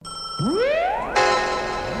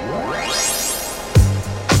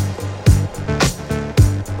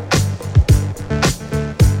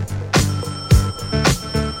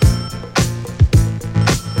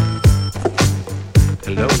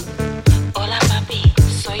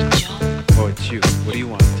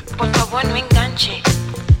Anoche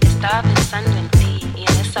estaba pensando en ti y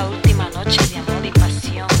en esa última noche de amor y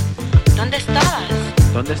pasión. ¿Dónde estabas?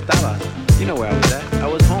 ¿Dónde estabas? You know where I was at. I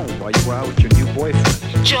was home while you were out with your new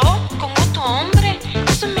boyfriend. ¿Yo? ¿Con otro hombre?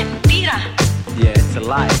 Eso es mentira. Yeah, it's a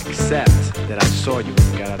lie, except that I saw you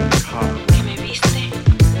when you got out of the car. ¿Que me viste?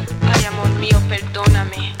 Ay, amor mío,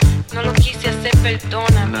 perdóname. No lo quise hacer,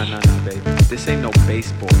 perdóname. No, baby. This ain't no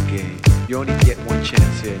baseball game. You only get one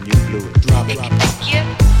chance here and you blew it. Drop Es it. que te quiero.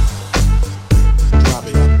 Drop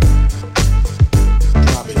it. Drop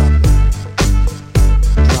it.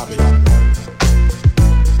 Drop it. Drop it.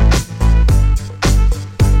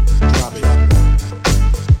 Drop it.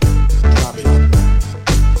 Drop it. Drop it.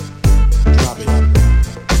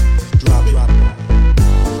 Drop it.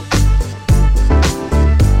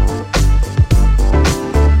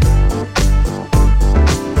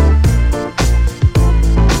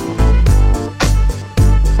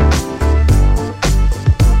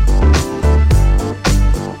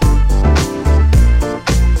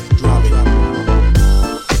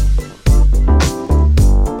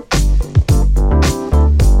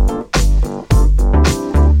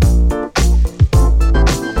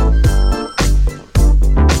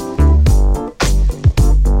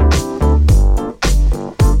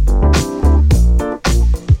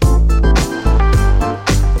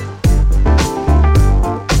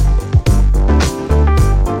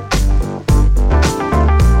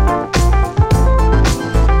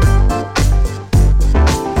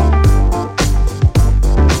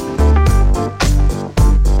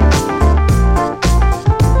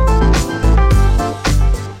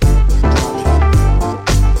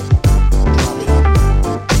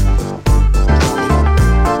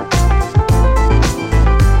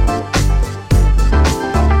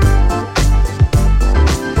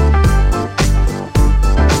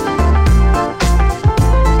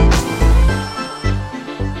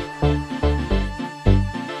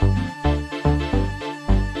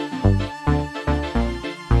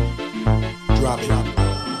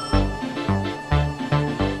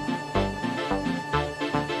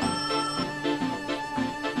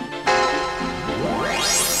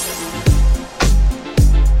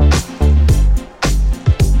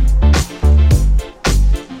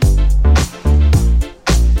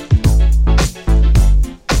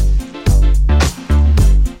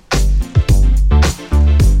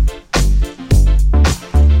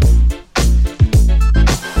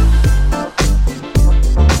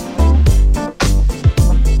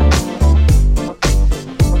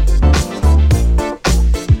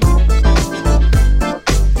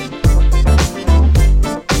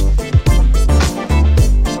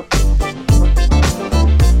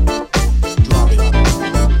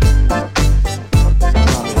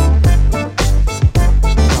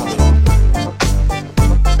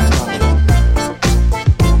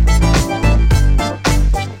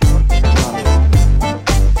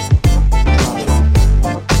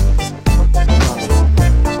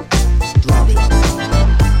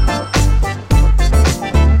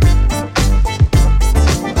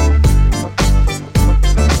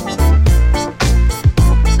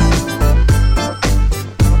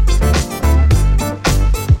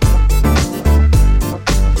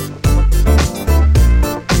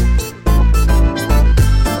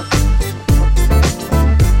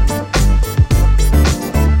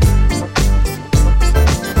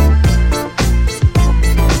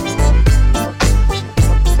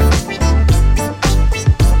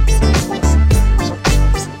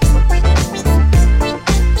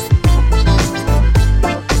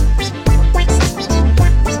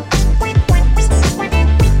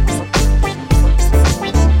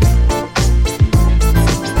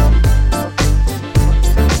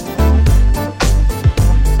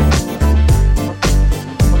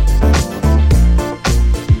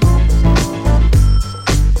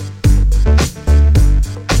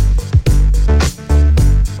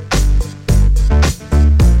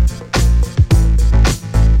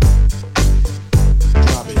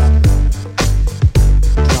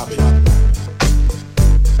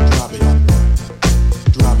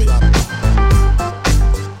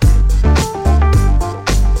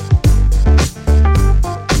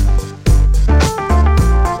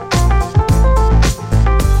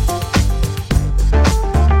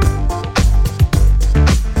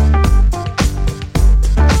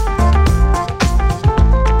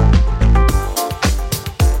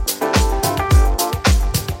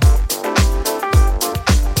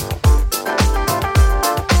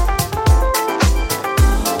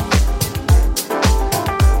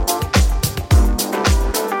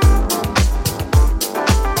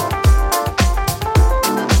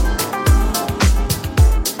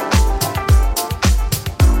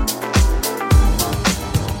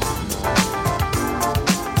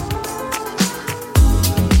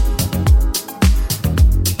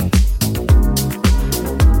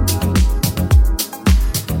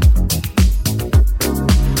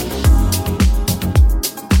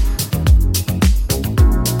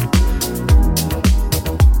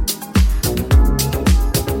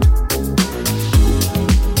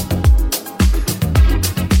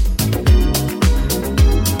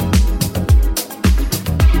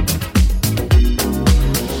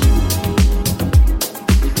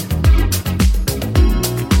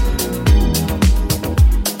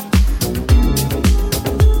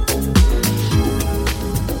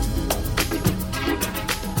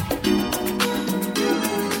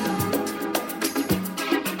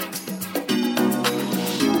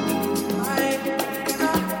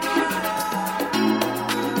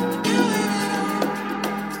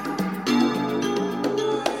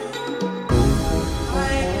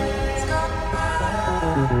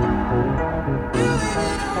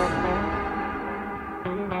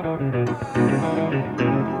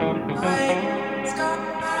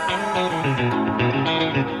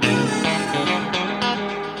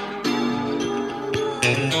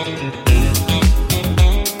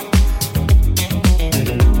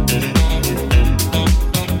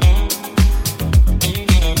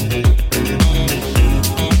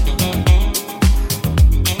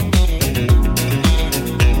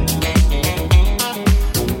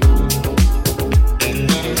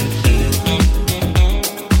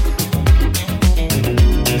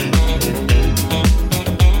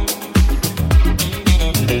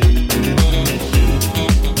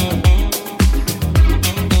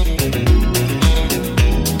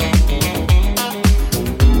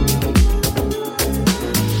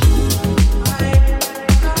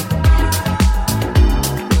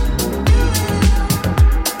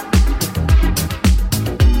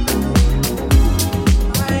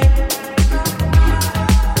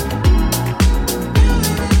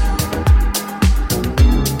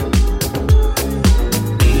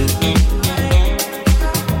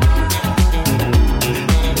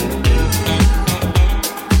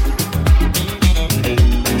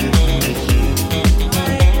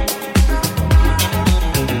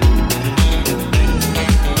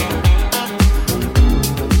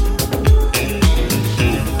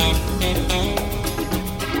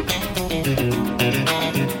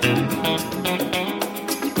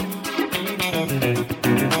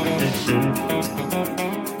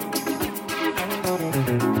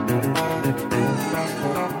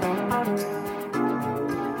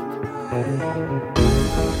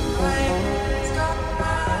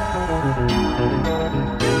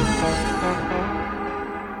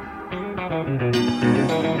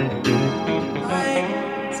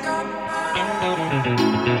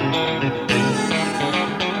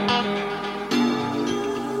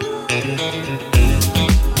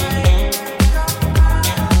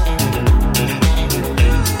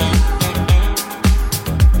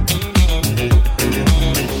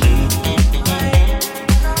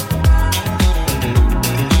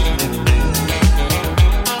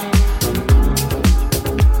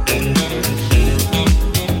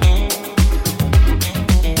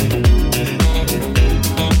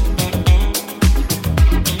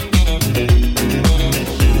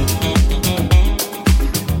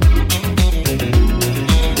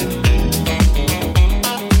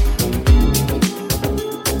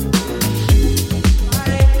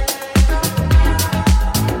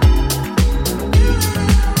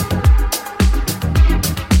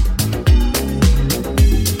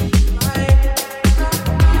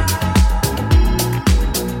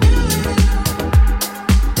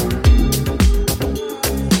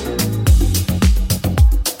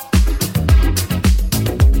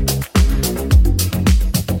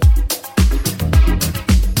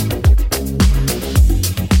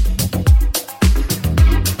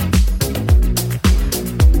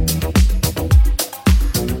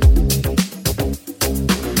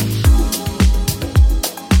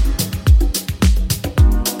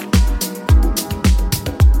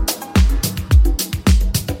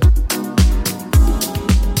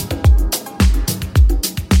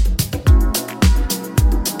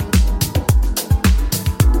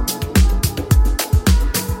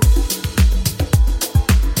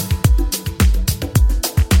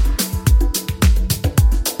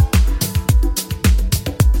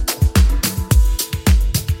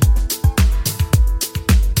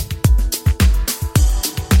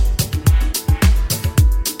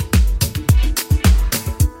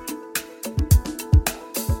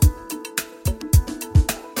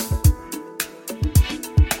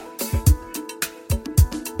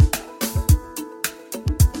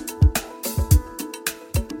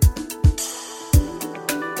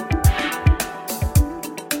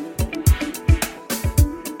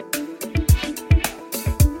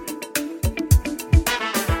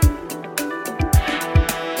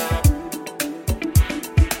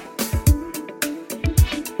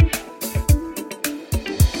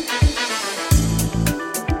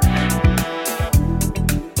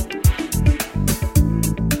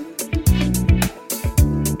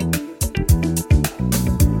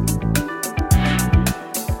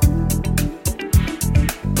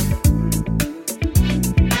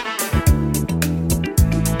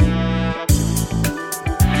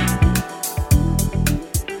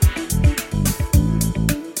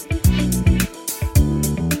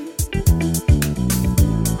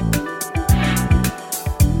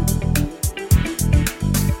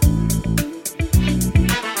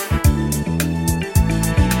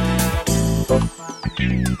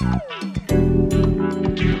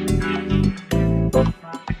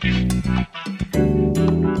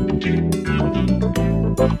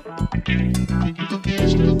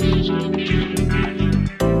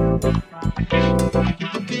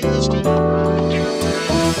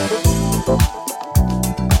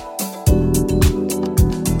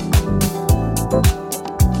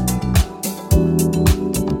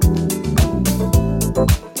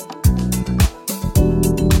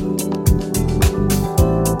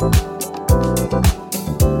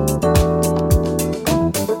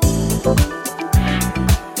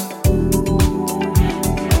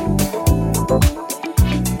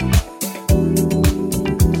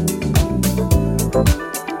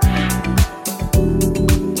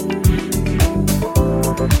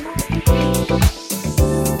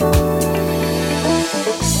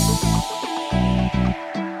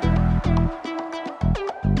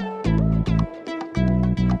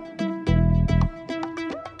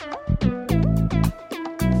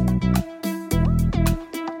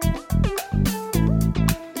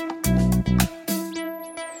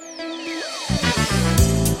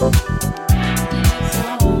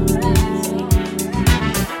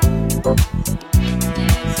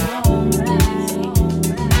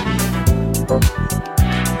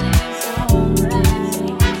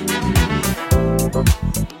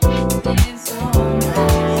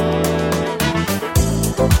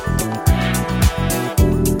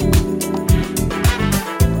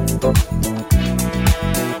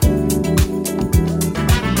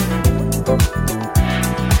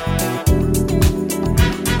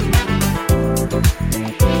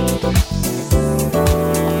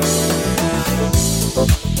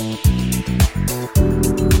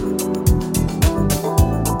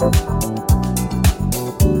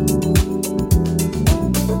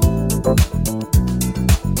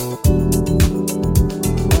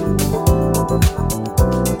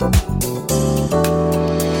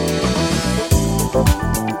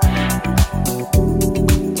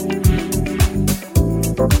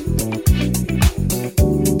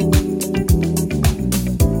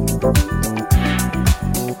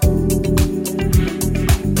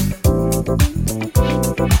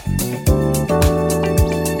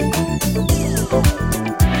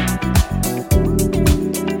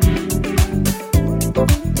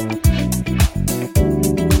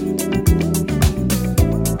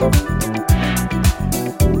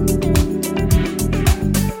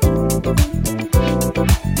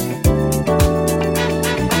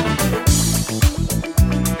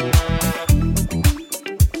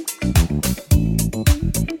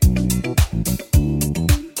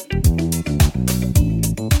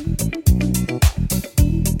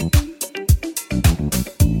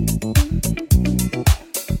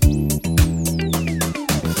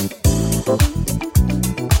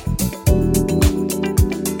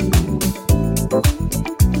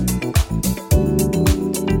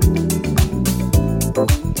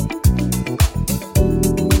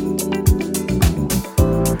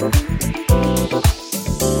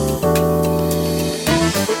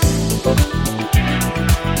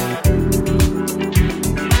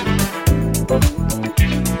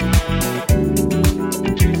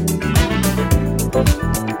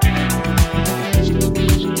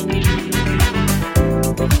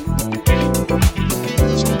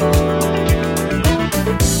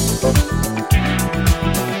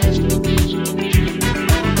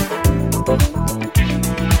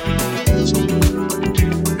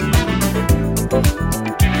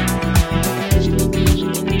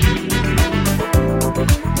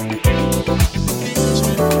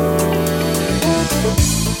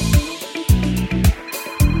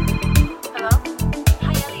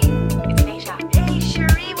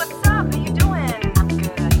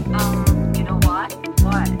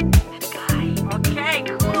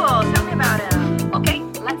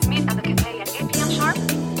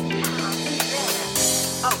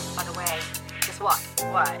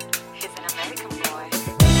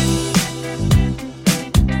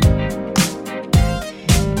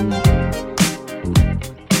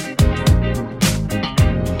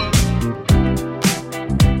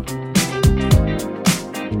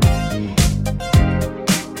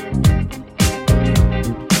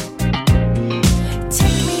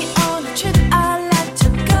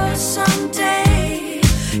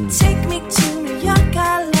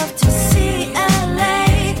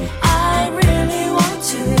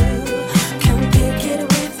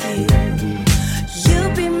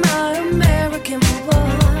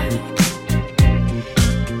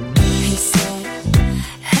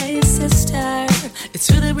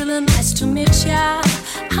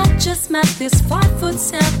 This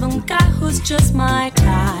 5'7" guy who's just my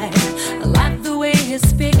type. I like the way his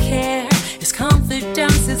big hair, his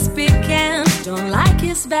confidence is speaking. Don't like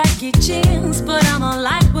his baggy jeans, but I'ma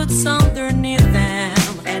like what's underneath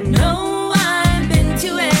them. And no, I've been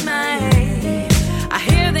to MIA. I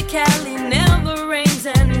hear that Cali never rains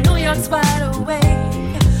and New York's wide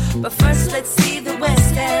awake. But first let's see the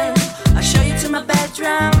West End. I'll show you to my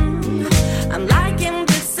bedroom. I'm liking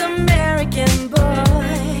this American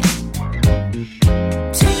boy.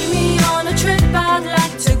 Take me on a trip, I'd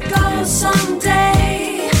like to go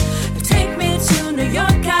someday. Take me to New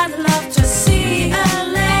York, I'd love to see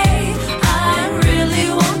LA. I really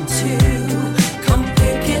want to come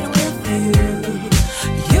pick it with you.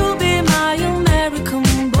 You'll be my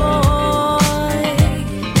American boy.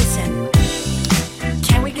 Listen,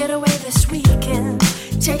 can we get away this weekend?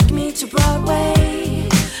 Take me to Broadway.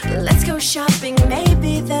 Let's go shopping,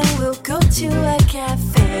 maybe then we'll go to a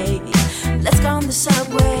cafe. Let's go on the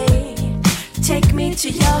subway. Take me to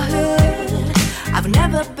your hood. I've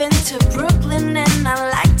never been to Brooklyn and I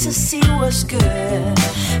like to see what's good.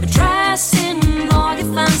 Dressed in all the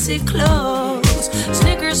fancy clothes,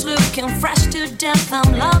 sneakers looking fresh to death.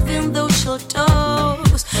 I'm loving those short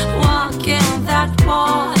toes. Walking that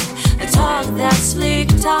walk, talk that sleek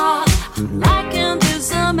talk. I'm liking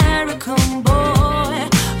this American boy,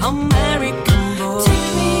 American boy. Take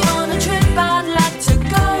me on a trip, I'd like to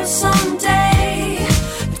go someday.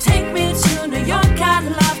 Take me to New York, I'd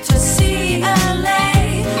love to see LA.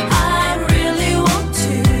 I really want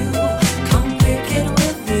to come pick it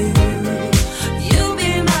with you. You'll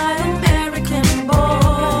be my American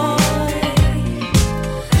boy.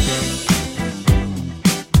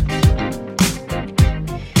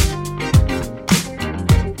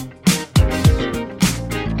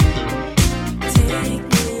 Take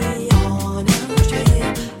me on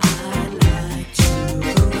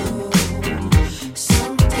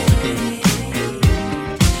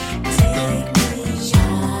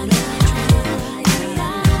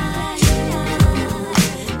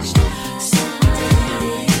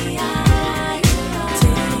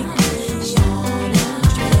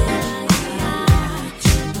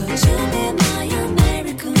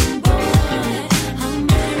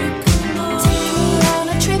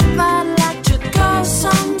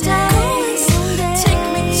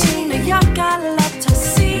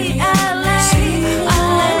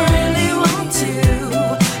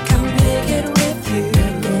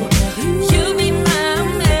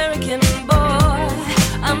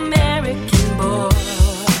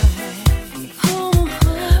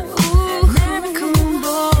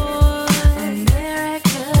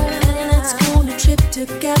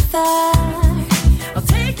far. I'll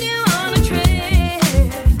take you on a trip.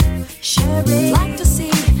 Sherry, like to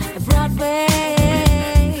see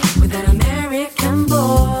Broadway with an American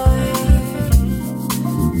boy.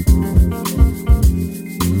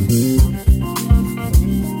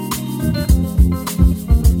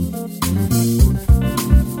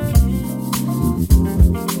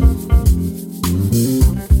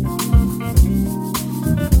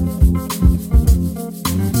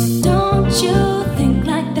 Don't you think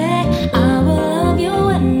like that? I will love you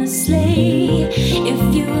endlessly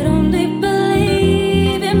if you would only believe.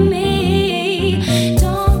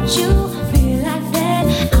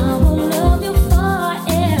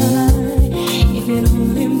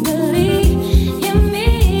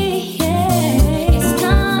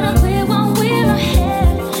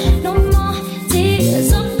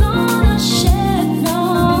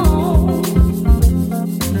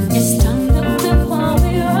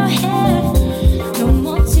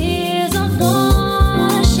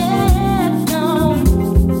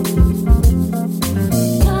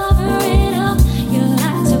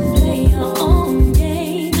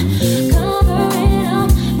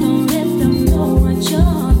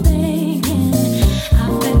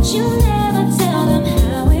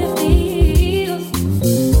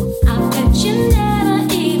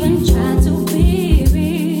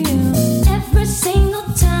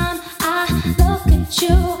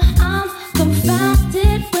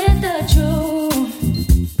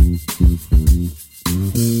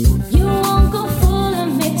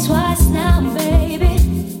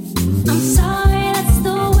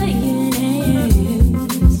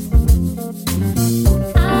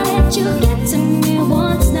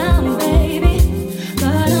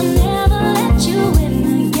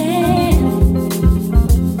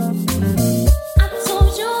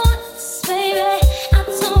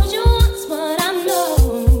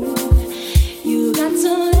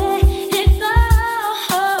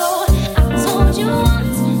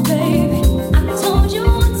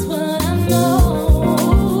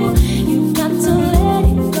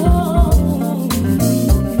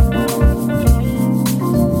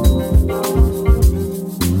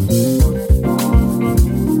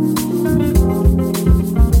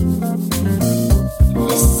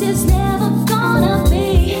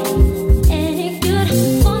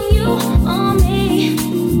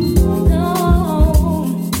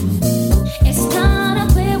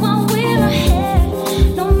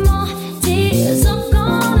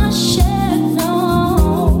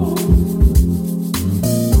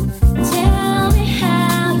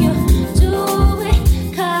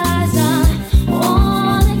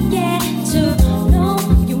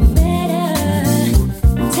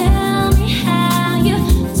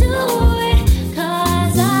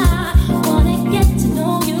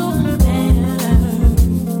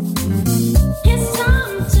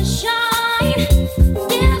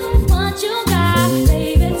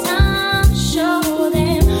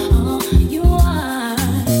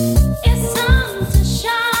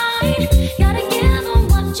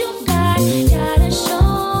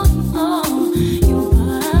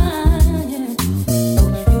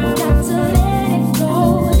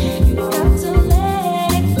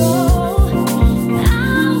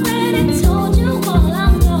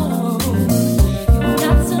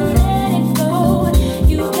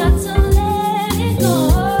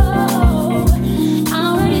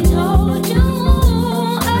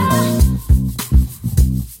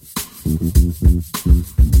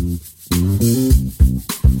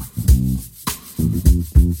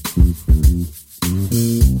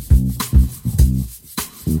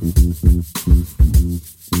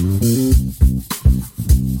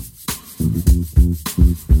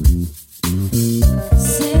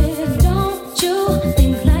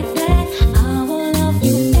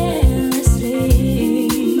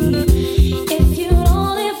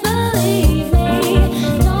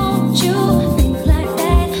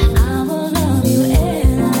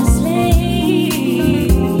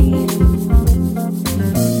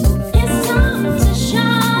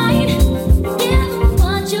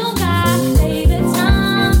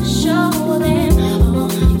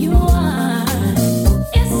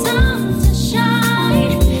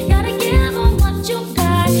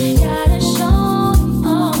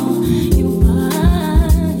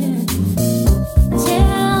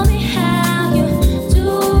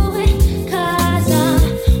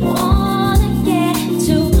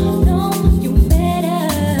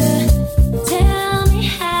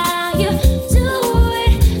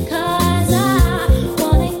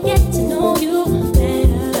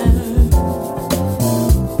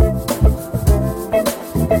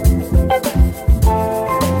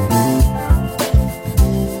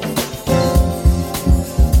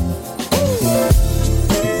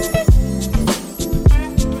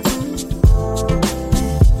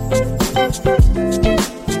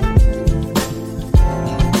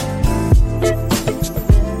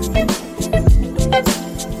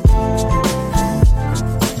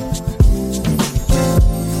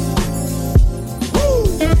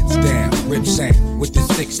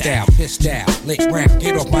 piss style, lick round,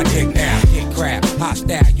 get off my dick now, get crap,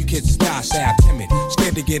 hostile, you kids is style, timid,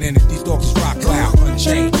 scared to get in it, these dogs is rock cloud,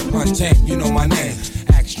 unchained, untamed, you know my name,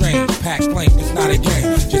 act strange, packs plain, it's not a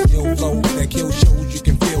game, just ill flows that kill shows you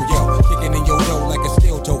can feel, yo, kicking in your dough like a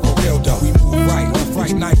steel toe for real though, we move right, on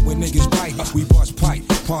Fright night when niggas bite, we bust pipe,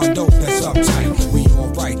 Pondo that's uptight, we all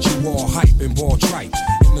right, you all hype and ball tripe,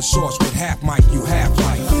 in the sauce with half mic, you half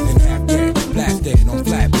life, and half dead, blasted on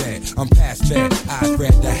flatbed, I'm past bed, eyes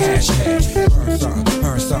read the hashtag,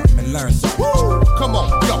 earn something and learn something. Woo! Come on,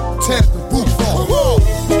 yo, tear the roof off.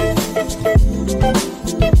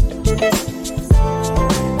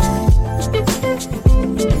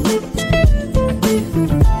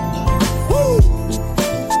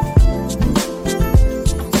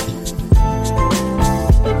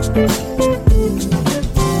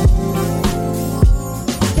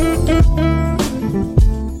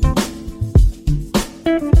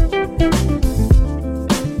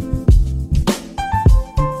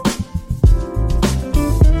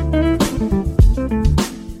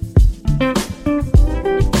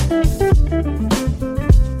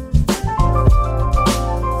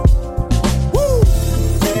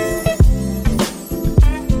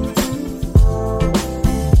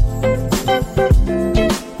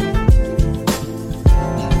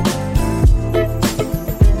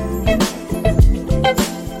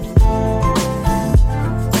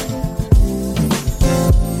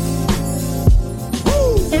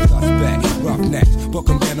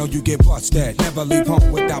 Never leave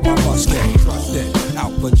home without my Mustang. Trusted,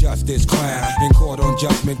 out for justice, clown. In court on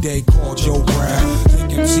Judgment Day, called Joe Brown.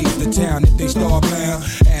 They can seize the town if they starve now.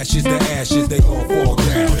 Ashes to ashes, they all fall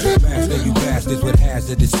down. Master, you bastards with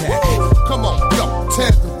hazardous tactics. Come on, yo,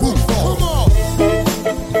 tear the roof off. Come on.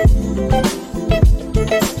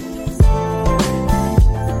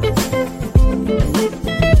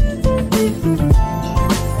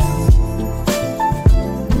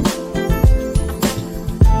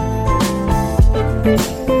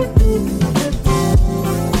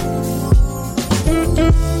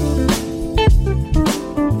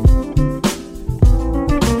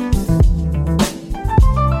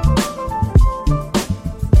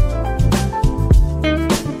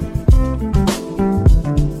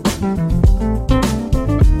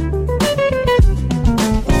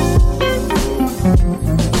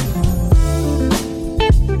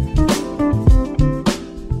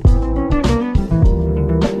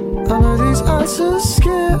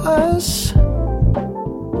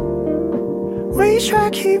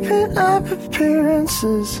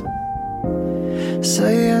 Appearances, so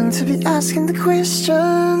young to be asking the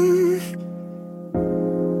question,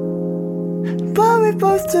 but we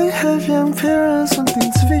both do have young parents,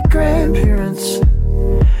 something to be grandparents.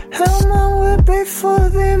 Hell no, we're before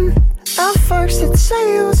them. Our folks that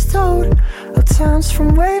say it was told of times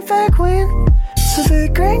from way back when. To the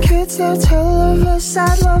grandkids they'll tell of us.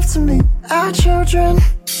 I'd love to meet our children.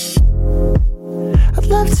 I'd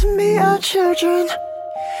love to meet our children.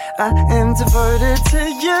 I am devoted to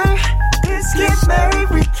you. Let's get married,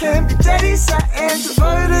 we can be daddies. I am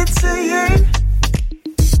devoted to you.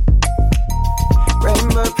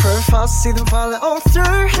 Rainbow profiles, see them follow all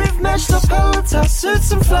through. We've matched up pellets,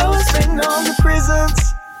 suits and flowers, written on the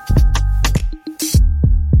presents.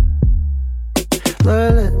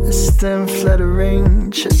 Lola, stem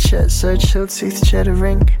fluttering, chit chat, so chill, teeth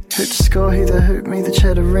chattering. Hoot to score, he the hoop, me the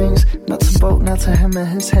cheddar rings. Not to bolt, not to hammer,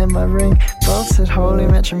 his hammer ring. Bolted holy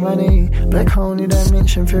matrimony, black hole new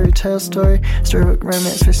dimension, fairy tale story, storybook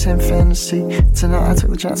romance, fish and fantasy. Tonight I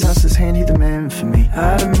took the chance, house his hand, he the man for me.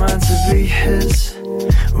 I don't mind to be his,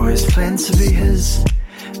 always planned to be his.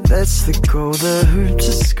 That's the goal, the hoop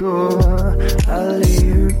to score,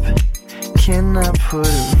 alley-oop. Can I put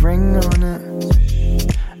a ring on it?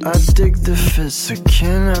 I dig the fist, so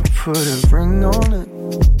can I put a ring on it?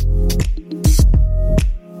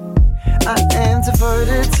 I am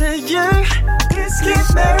devoted to you. Let's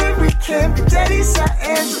get married, we can be daddies. I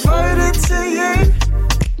am devoted to you.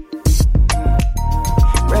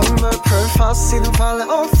 Rainbow profiles, see them follow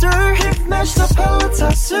all through. We've matched up pellets,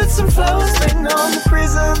 suits and flowers, written on the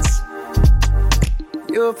presents.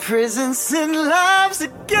 Your presence in love's a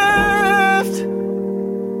gift.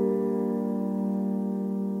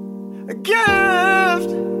 A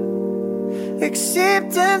gift.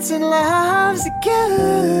 Acceptance in love's a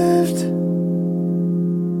gift.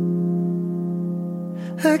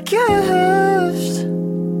 A gift.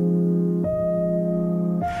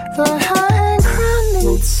 The high and crown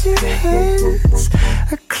in 2 hands.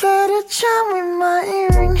 A cluttered charm with my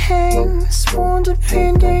earring hangs. Sworn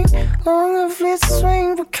depending, long of let's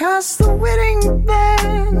swing because the wedding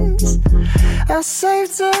bands. I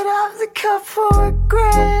saved it up the cup for a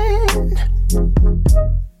grand,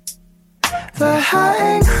 but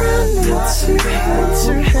I ain't running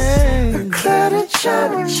to hand. A clouded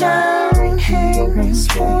shining hands,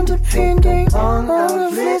 one depending on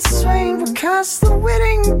of its swing. Because the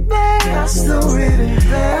wedding band, I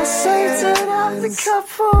saved it up the cup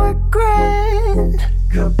for a grand.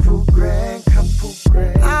 Couple grand.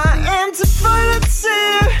 I am devoted to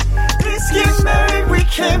you. Please get married, we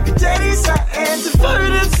can't be daddies. I am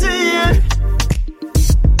devoted to you.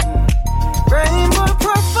 Rainbow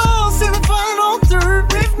profiles in the final through.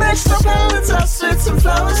 We've matched our balance, our suits and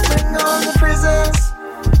flowers. Bring on the presents.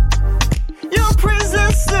 Your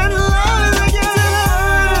presence and love. I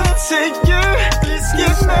am devoted to you. Please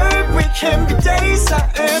get married, we can't be daddies. I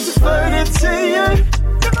am devoted to you.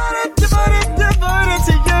 Devoted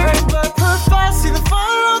to you. Rainbow profiles, see the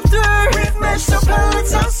final through. We've matched our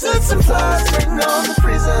palettes, our suits and flowers. Bring on the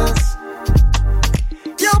presents.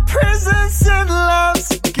 Your presence and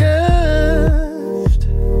love's a gift.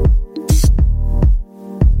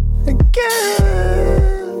 A gift.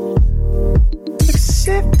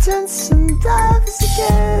 Acceptance and love is a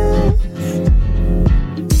gift.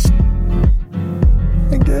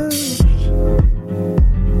 A gift.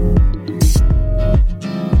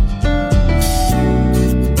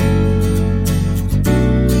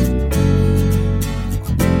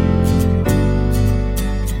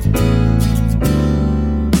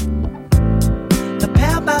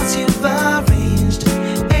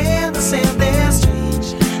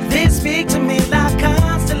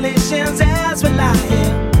 As we lie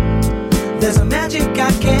here, there's a magic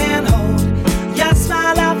I can't hold. Your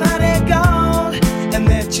smile, I've had it gold, and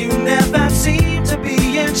that you never seem to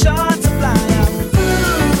be in short supply.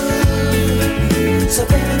 So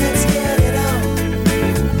baby, let's get it on.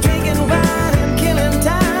 Drinking wine and killing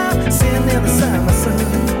time, sitting in the summer sun.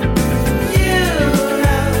 You know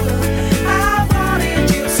I've wanted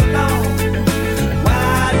you so long.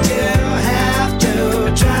 Why'd you have to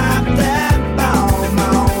drop that bomb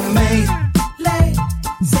on me?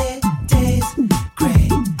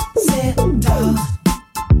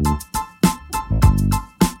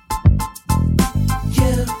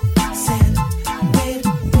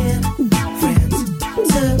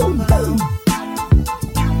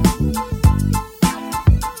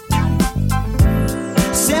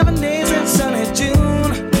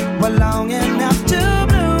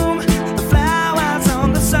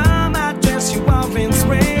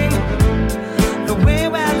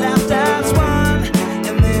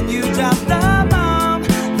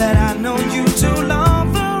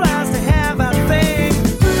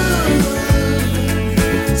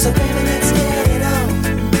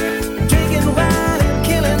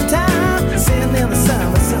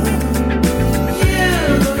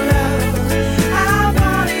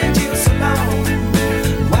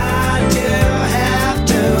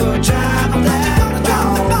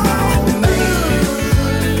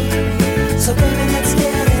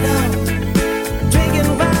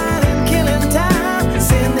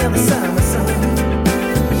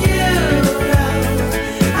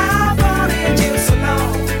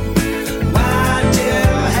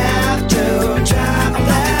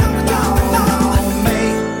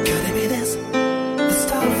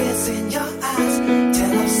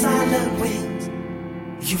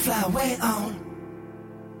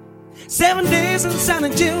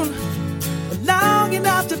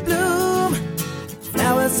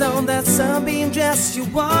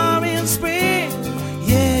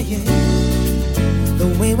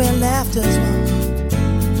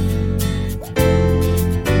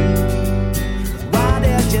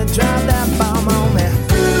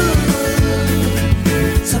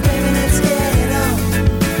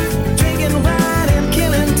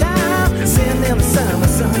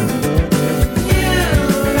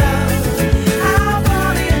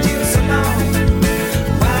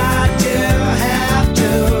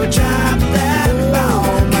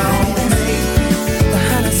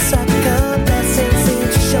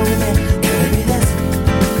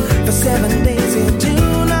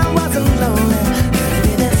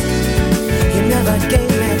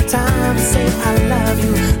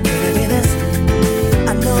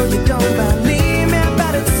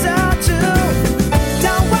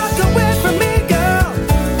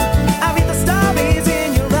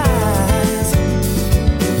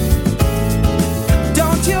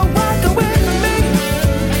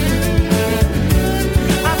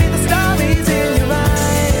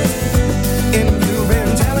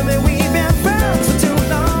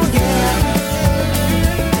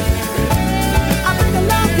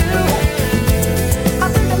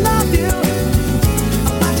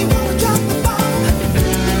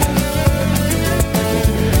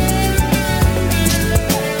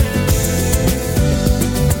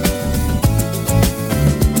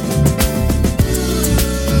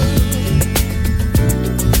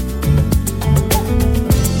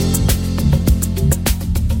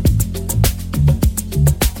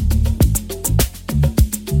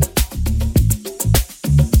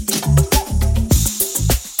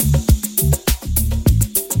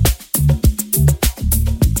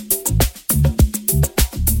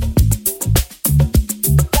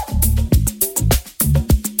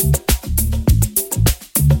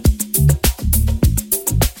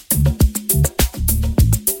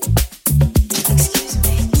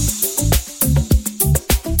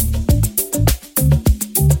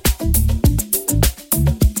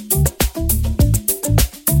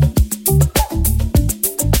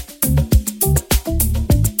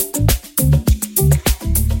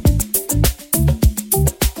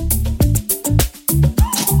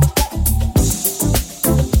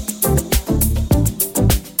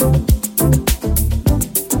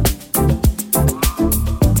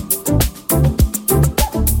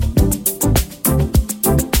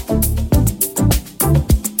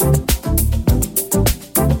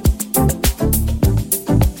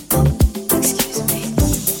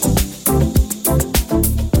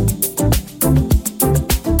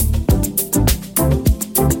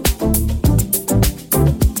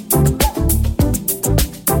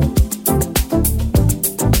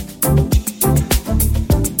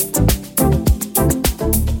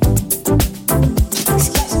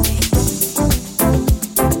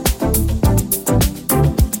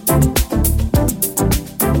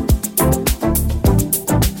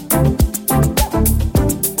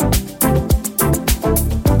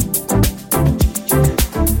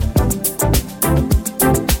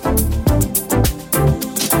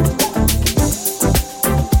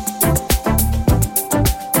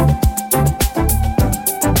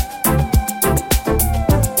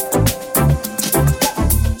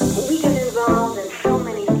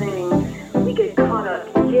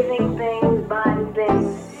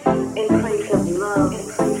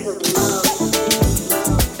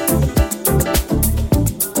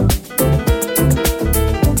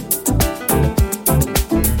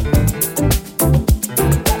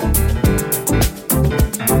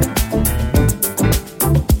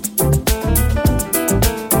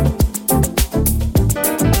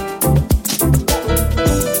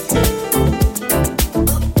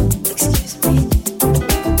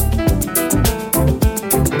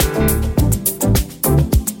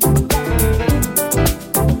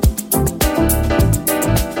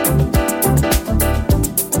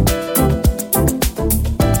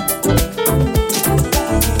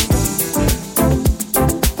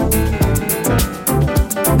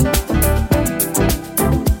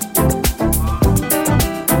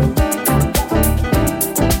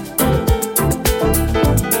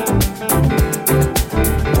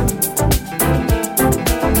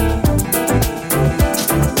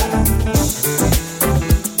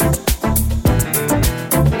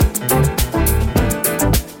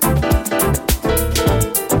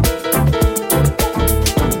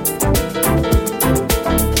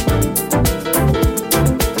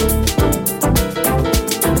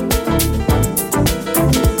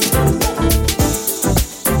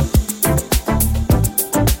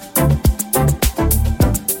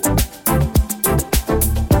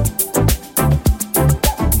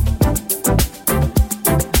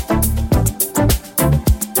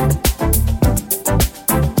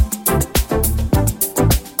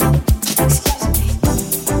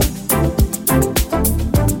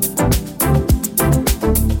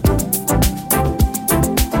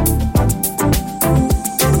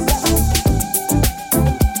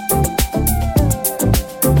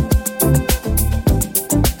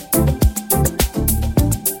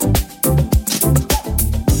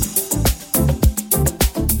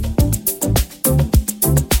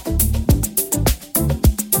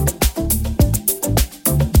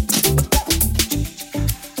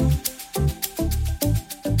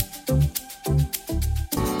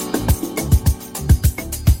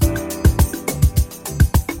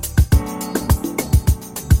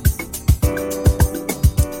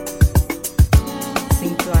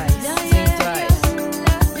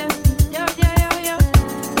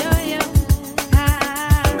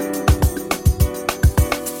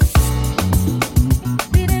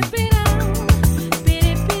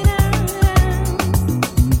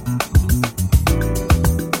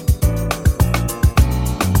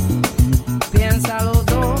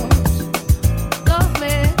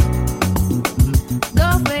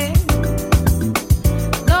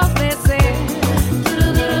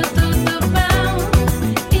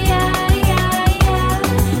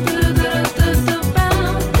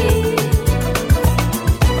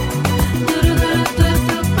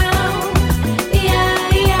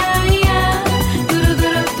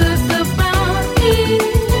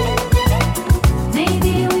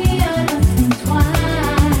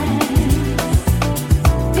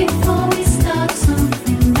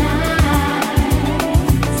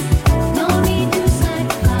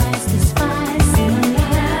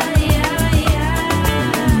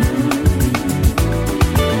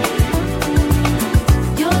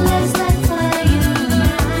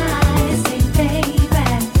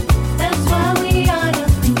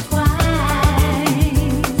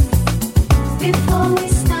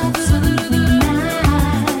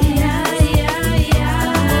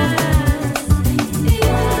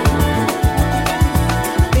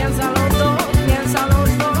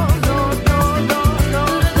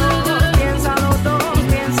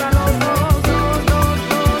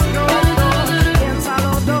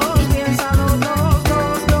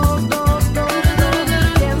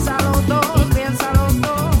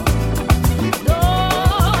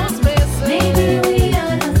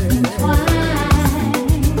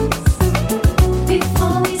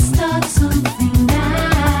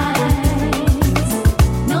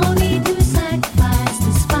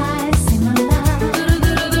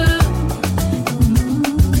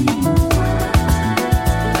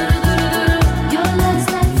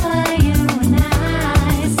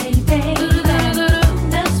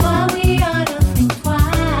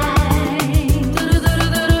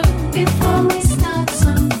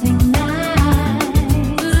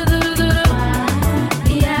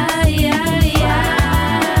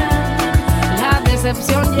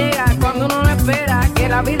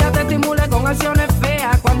 acciones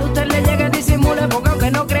feas. Cuando usted le llegue disimule, porque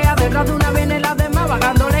aunque no crea, detrás de una viene la demás.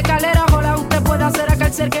 Bajando la escalera, ojalá usted pueda hacer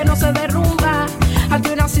aquel ser que no se derrumba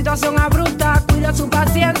ante una situación abrupta. Cuida su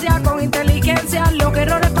paciencia con inteligencia. Los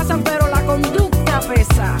errores pasan pero la conducta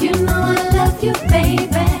pesa. You know I love you, baby.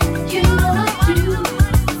 You know I do.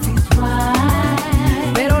 Think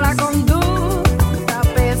why. Pero la conducta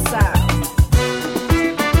pesa.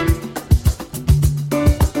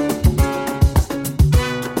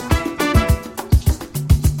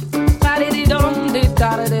 Tarididom, di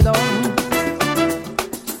tarididom.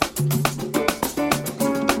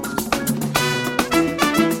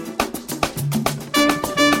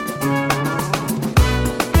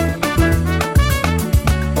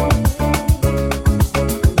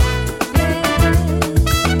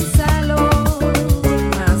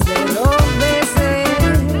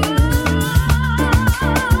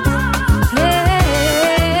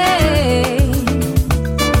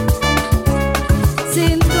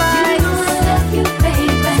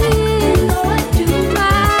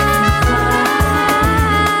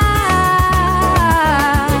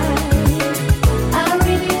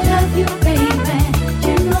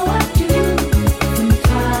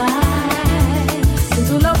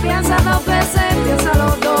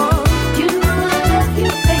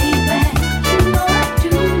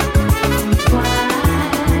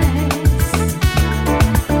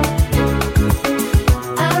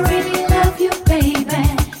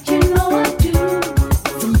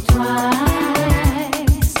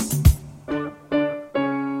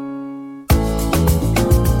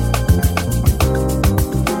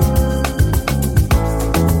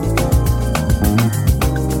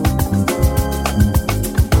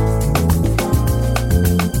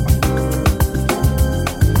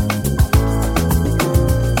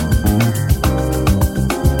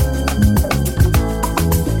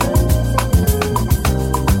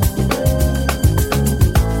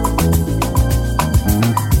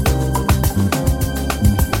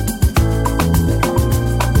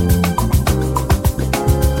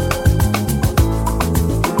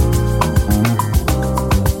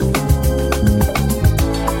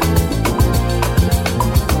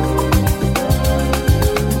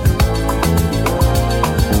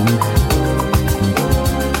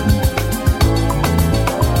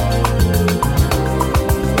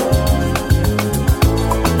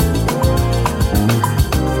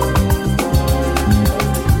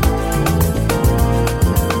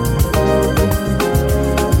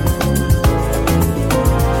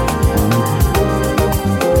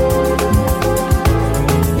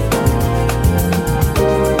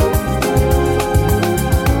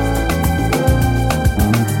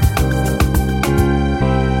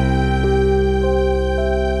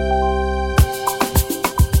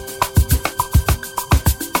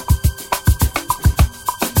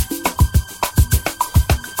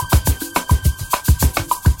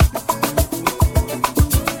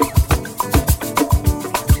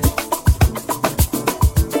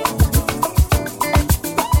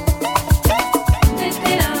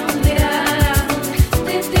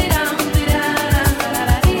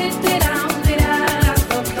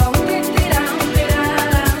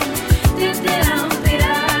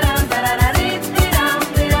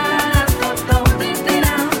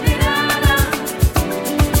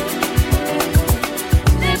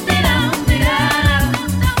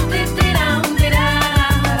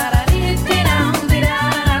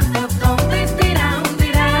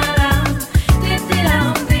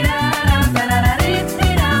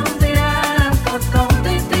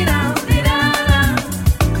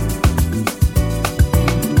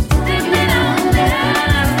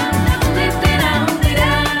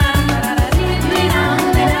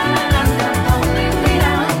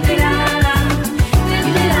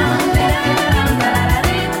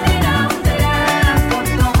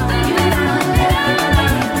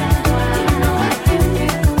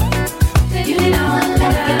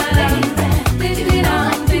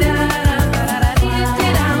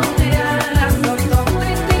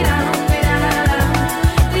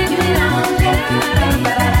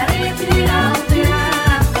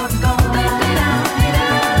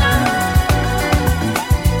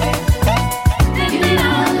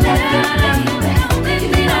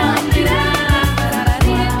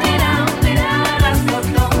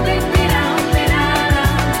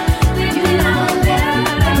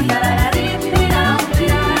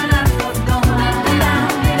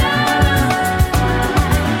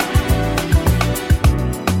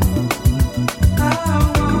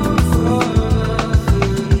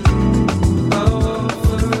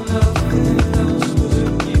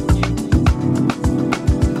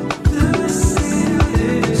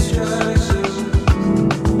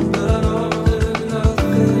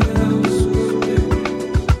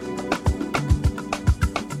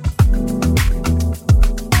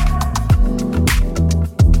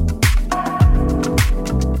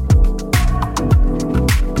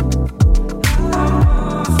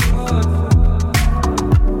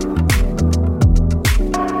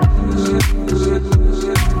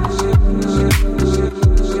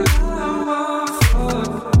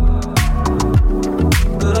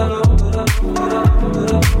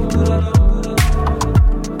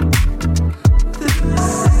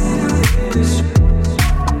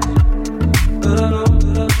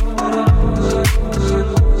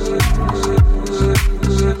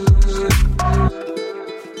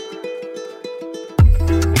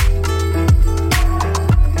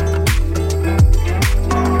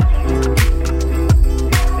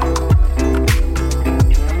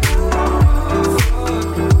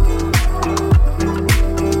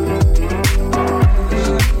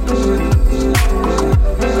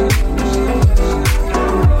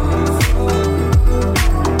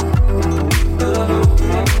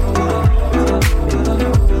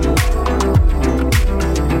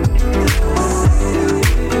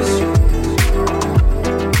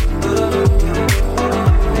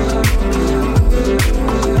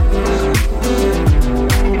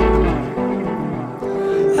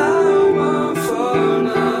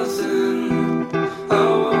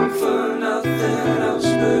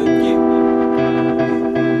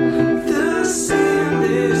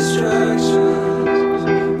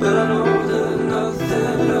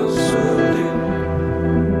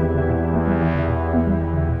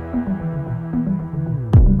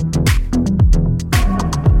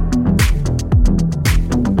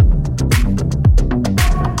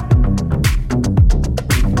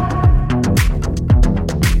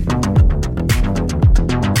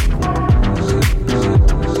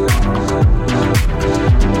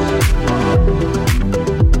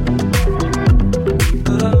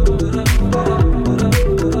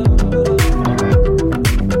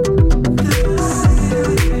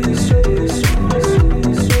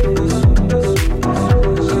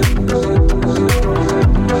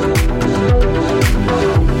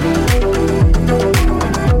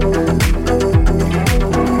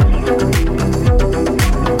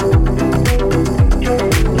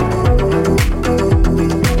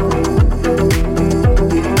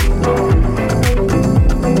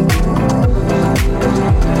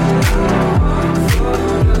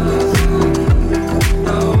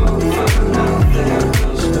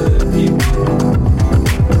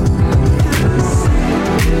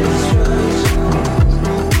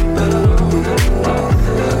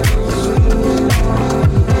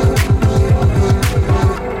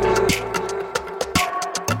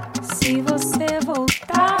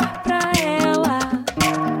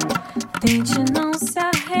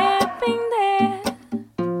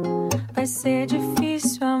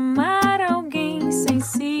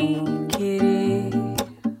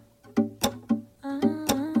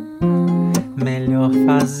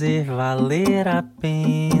 valer a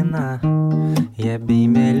pena. E é bem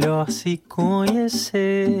melhor se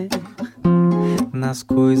conhecer. Nas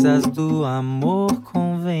coisas do amor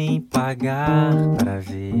convém pagar pra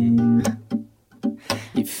ver.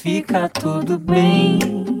 E fica tudo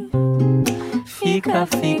bem. Fica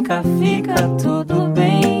tudo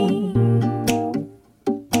bem.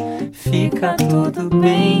 Fica tudo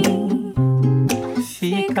bem.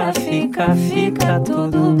 Fica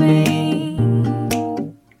tudo bem.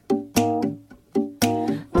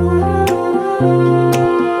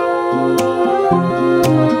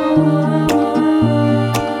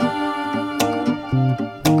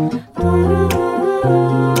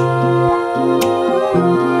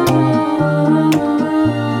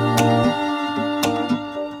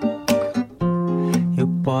 Eu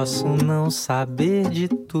posso não saber de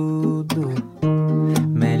tudo,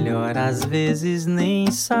 melhor às vezes nem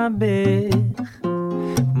saber.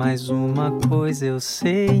 Mas uma coisa eu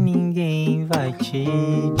sei, ninguém vai te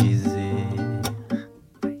dizer.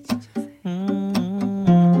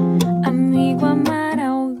 Amigo, amar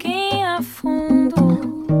alguém a fundo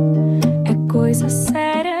é coisa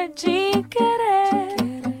séria de querer.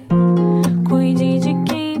 Cuide de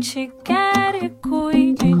quem te quer e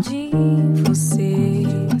cuide de você.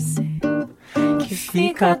 Que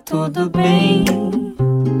fica tudo bem.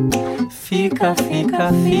 Fica tudo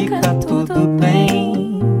bem. Fica tudo bem.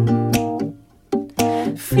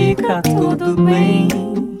 Fica tudo bem.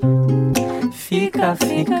 Fica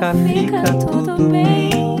tudo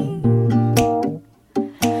bem.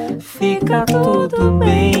 Fica tudo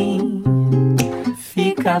bem.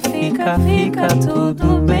 Fica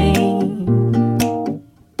tudo bem.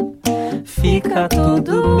 Fica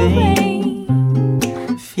tudo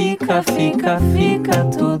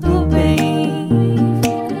bem.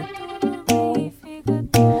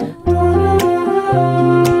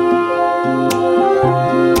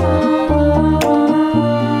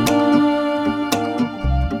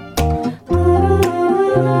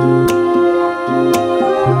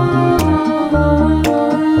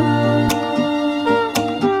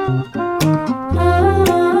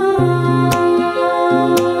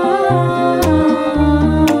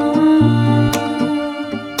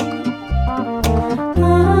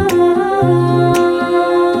 Ah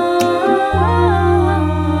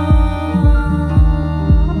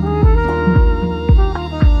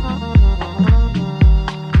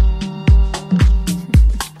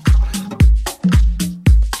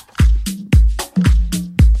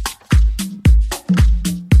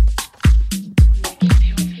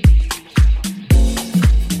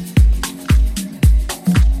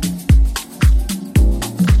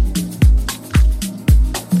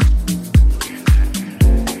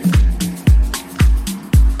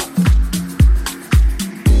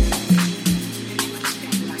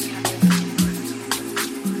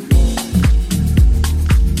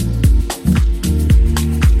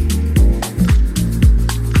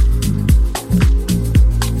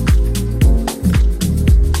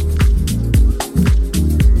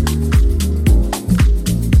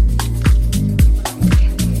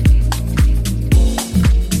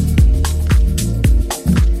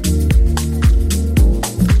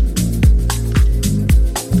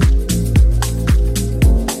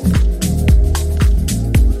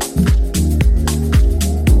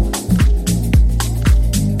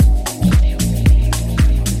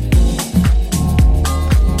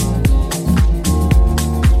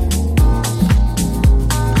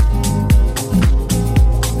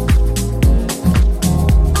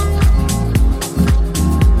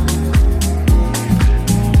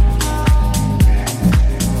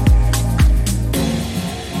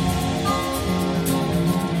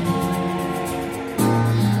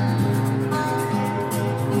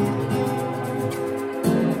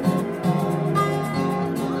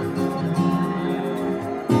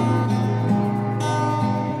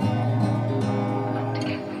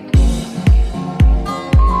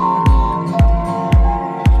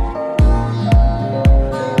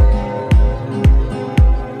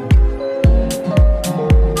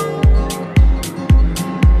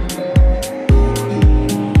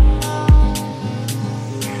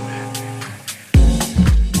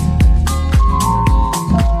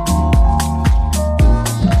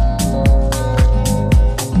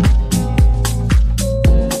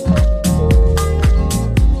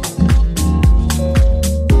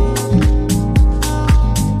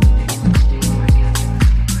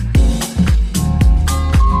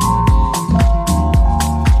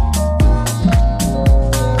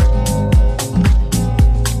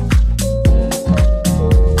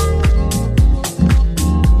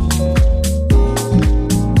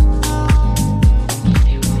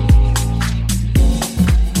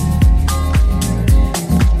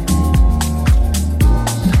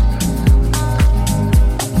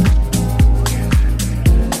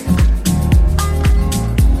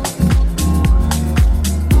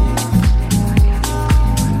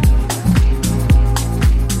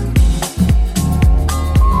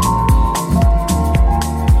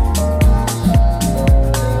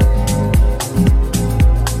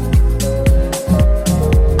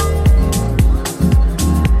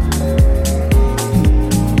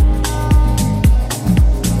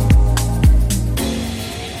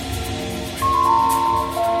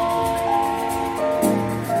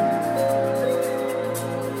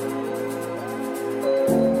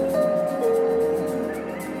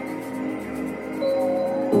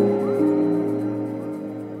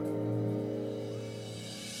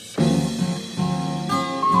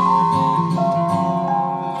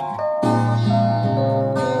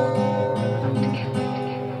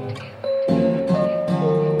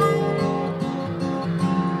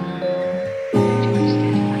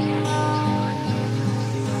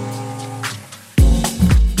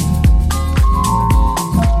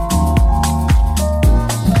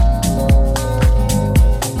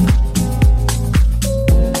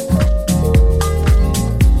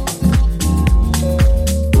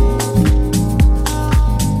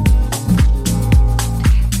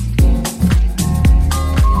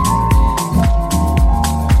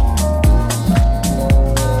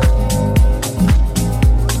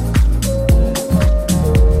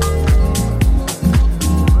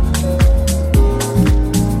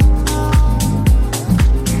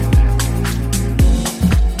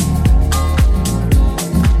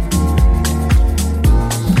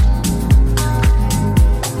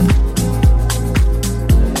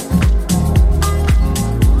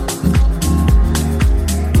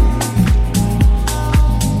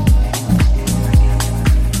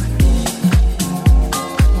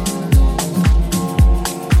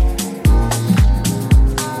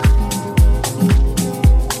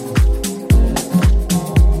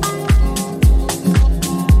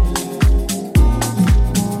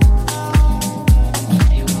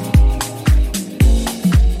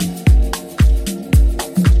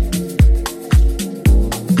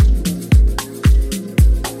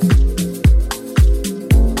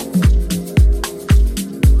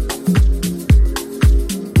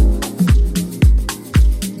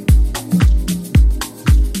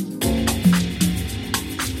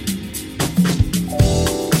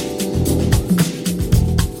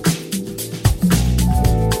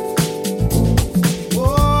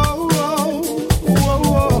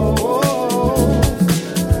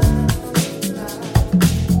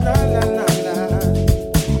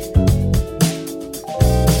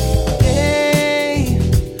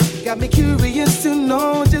got me curious to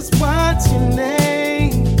know just what's your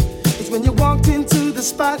name. It's when you walked into the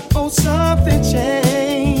spot, oh, something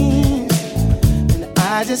changed. And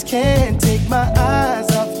I just can't take my eyes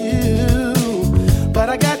off you. But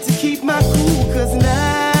I got to keep my cool, cause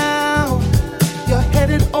now you're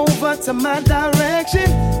headed over to my direction.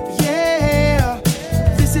 Yeah,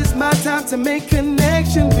 this is my time to make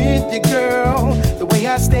connection with you, girl. The way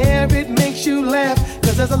I stare, it makes you laugh.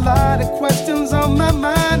 Cause there's a lot of questions on my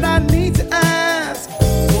mind I need to ask.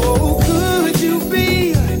 Oh, could you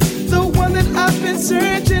be the one that I've been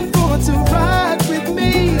searching for to ride with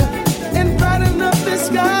me and brighten up the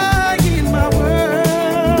sky in my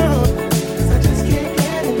world? Cause I just can't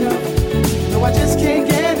get enough. No, I just can't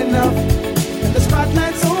get enough. And the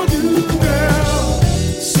spotlight's on you, girl.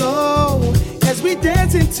 So, as we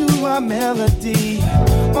dance into our melody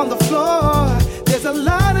on the floor, there's a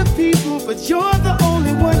lot of people, but you're the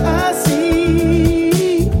only one I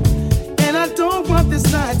see. And I don't want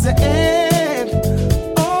this night to end.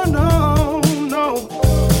 Oh no, no.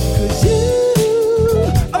 Cause you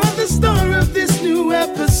are the star of this new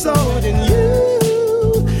episode. And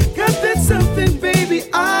you got that something, baby,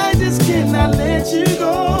 I just cannot let you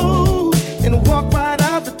go. And walk right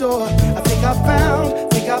out the door. I think I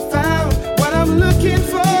found what I'm looking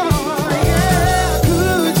for.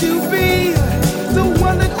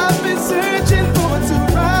 Searching for to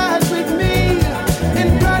ride with me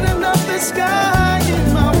and brighten up the sky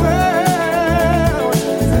in my world.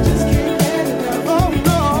 I just can't get enough. Oh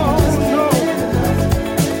no, no.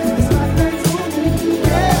 It's like I told you.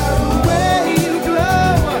 Yeah, the way you glow,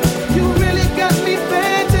 you really got me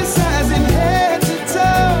fantasizing head to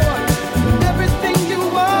toe. Everything you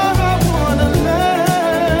are, I wanna learn.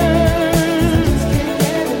 I just can't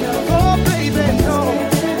get enough. Oh baby, no.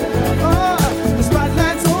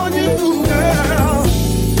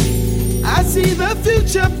 See the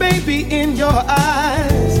future, baby, in your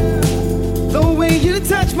eyes. The way you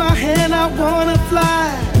touch my hand, I wanna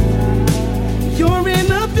fly. You're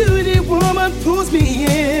in a beauty, woman, pulls me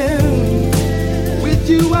in. With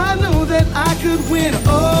you, I know that I could win.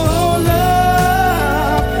 Oh,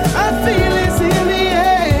 love, I feel it's in the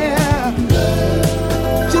air.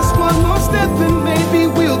 Just one more step and maybe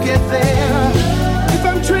we'll get there. If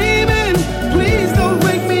I'm dreaming, please don't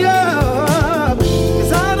wake me up.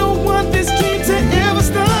 Cause I don't want this dream to ever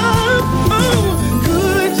stop. Oh,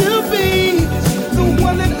 could you be the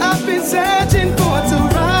one that I've been searching for to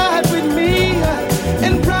ride with me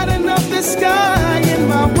and brighten up the sky in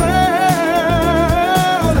my world?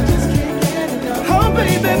 I just can't get enough. Oh,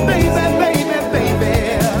 baby, baby, baby, baby.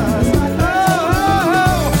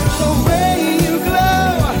 Oh, the way you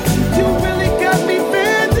glow, you really got me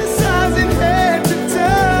fantasizing head to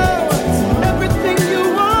toe. Everything you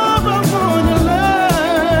are, I wanna learn.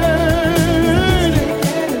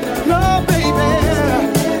 No, baby.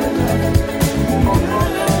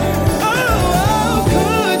 Oh,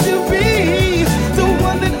 could you be the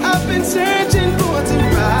one that I've been searching for to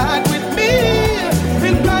ride with me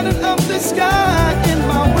and brighten up the sky in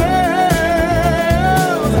my world?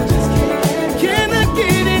 I just cannot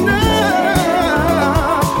get enough.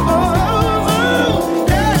 Oh,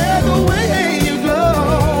 yeah, the way you glow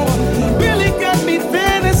really got me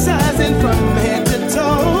fantasizing from head to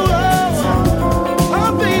toe.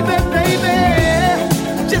 Oh, baby, baby,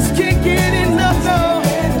 just can't get enough, no.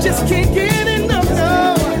 Just can't get enough,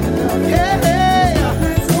 no. Yeah,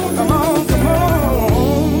 come on, come on.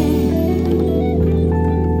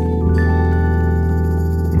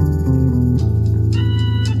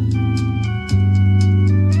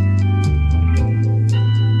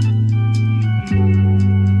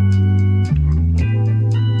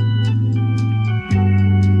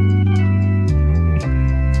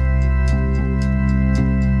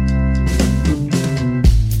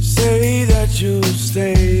 Say that you'll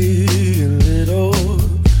stay a little.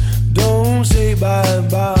 Don't say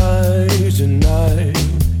bye-bye tonight.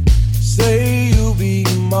 Say you'll be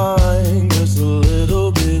mine. Just a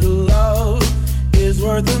little bit of love is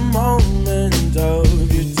worth a moment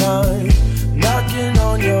of your time. Knocking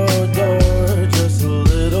on your door, just a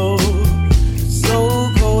little. So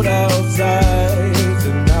cold outside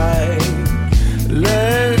tonight.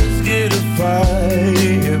 Let's get a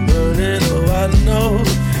fire burning. Oh, I know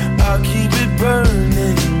I'll keep it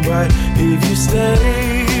burning bright if you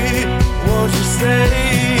stay. Won't you stay,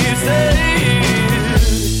 stay?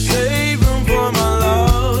 Save room for my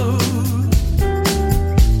love.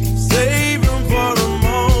 Save room for a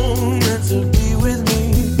moment to be with me.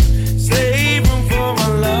 Save room for my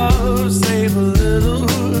love. Save a little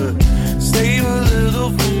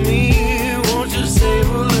for me. Won't you save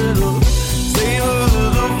a little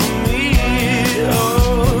for me?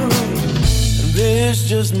 Oh.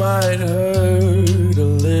 just might hurt a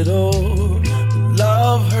little.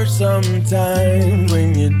 Love hurts sometimes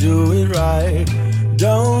when you do it right.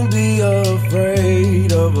 Don't be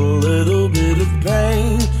afraid of a little bit of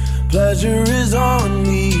pain. Pleasure is on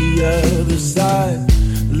the other side.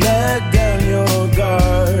 Let down your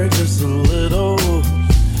guard just a little.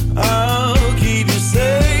 I'll keep you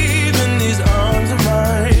safe in these arms of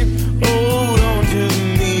mine. Hold on to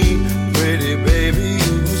me, pretty baby,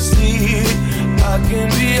 you see I can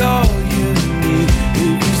be all you need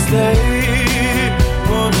if you stay.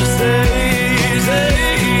 Won't you stay,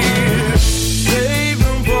 save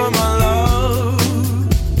room for my love.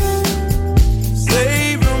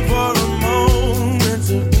 Save room for a moment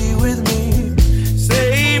to be with me.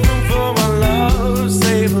 Save room for my love.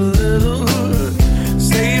 Save a little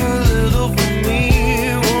for me.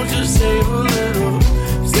 Won't you save a little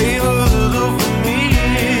for me?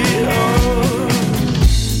 Oh.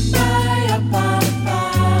 Bye, bye, bye.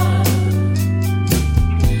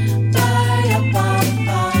 Bye, bye,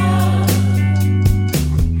 bye.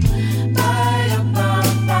 Bye,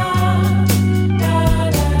 bye, bye. Da,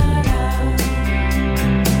 da, da.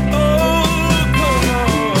 Oh, come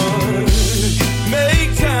on.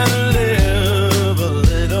 Make time to live a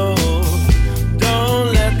little. Don't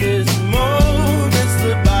let this moment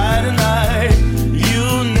slip by tonight.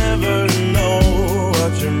 You'll never know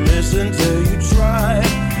what you're missing till you try.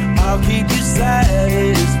 I'll keep you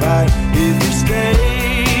satisfied if you stay.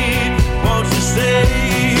 Won't you stay?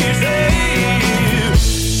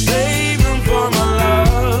 Save room for my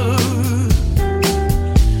love.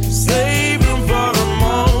 Save room for a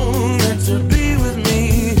moment to be with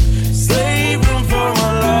me. Save room for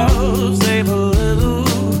my love. Save a little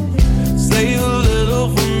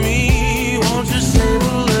for me. Won't you save a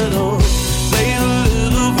little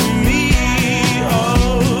for me?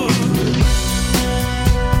 Oh.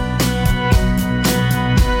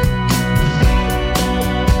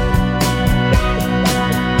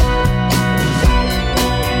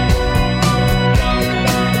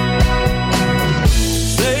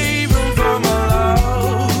 Save room for my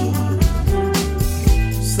love.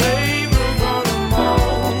 Save room for the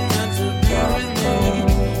moment to be with me.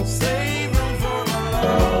 Save room for my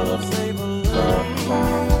love. Save a little.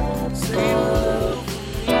 Save a little.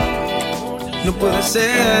 No puede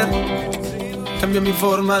ser, cambia mi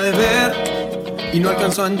forma de ver y no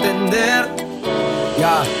alcanzo a entender.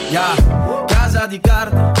 Ya, casa di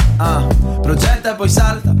carta, progetta e poi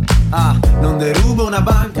salta. Non derubo una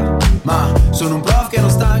banca, ma sono un prof che non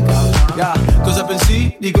stanca. Cosa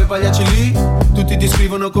pensi di quei pagliacci lì? Tutti ti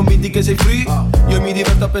scrivono convinti che sei free. Io mi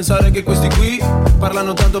diverto a pensare che questi qui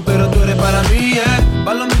parlano tanto per 2 ore para mie.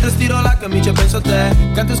 Ballo mentre stiro la camicia e penso a te.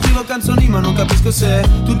 Canto e scrivo canzoni ma non capisco se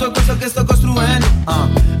tutto questo che sto costruendo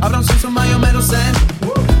avrà un senso ma io me lo sento.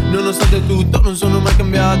 Nonostante tutto non sono mai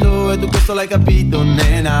cambiato e tu questo l'hai capito,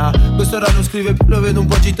 nena. Questo ora non scrive più, lo vedo un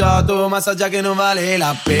po' agitato, ma sa già che non vale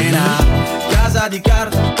la pena. Casa di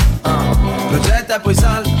carta, progetta e poi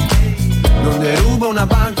salta. Non derubo una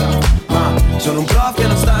banca, ma sono un prof che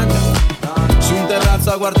non stanca. Su un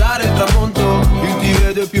terrazzo a guardare il tramonto, più ti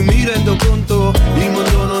vedo e più mi rendo conto. Il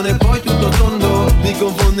mondo non è poi tutto tondo, mi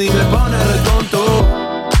confondi e pone il conto.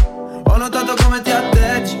 Ho notato come ti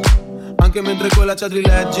atteggi, anche mentre con la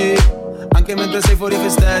leggi, anche mentre sei fuori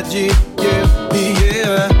festeggi.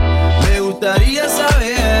 Yeah. Me gustaría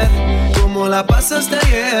saber cómo la pasaste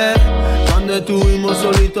ayer, cuando estuvimos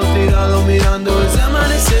solitos tirados mirando ese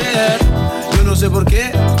amanecer. Yo no sé por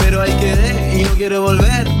qué, pero ahí quedé y no quiero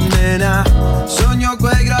volver, nena. Sogno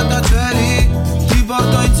quei grattacieli, ti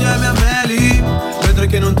porto insieme a Meli. Vedrai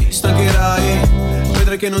che non ti stancherai,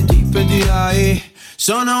 vedrai che non ti pentirai.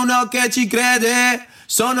 Sono uno che ci crede,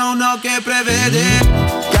 sono uno che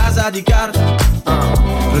prevede. Casa di carta,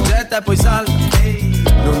 progetta e poi salta.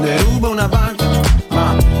 Non derubo una banca,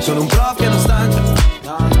 ma sono un prof che non stanca.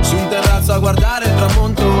 Su un terrazzo a guardare il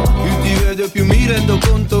tramonto, più ti vedo e più mi rendo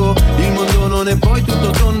conto. Il mondo non è poi tutto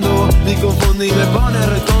tondo, mi confondi e pone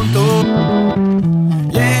il conto.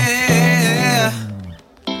 Yeah.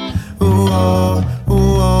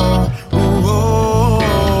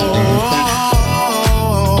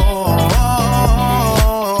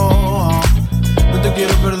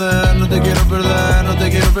 No te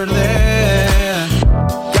quiero perder.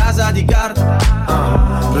 Casa di carta,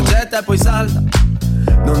 progetta e poi salta.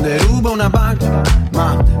 Non derubo una banca,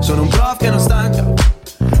 ma sono un prof che non stanca.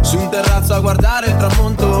 Su un terrazzo a guardare il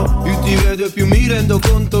tramonto, più ti vedo e più mi rendo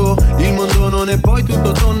conto. Il mondo non è poi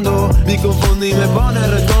tutto tondo, mi confondi e pone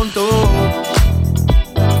il conto.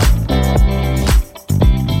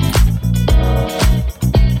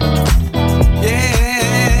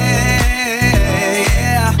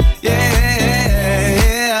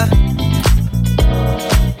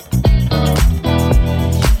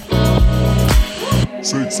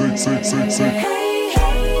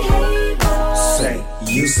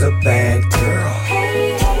 you's a bad girl.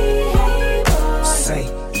 Say,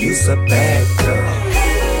 you's a bad girl.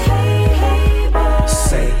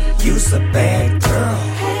 Say, you's a bad girl.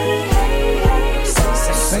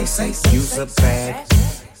 Say, you's a bad.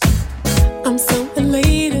 I'm so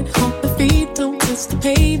elated, hope my feet don't touch the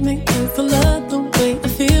pavement, 'cause I love the way I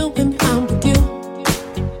feel when I'm with you.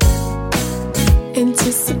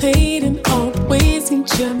 Anticipating all the ways you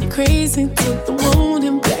drive me crazy, till the moon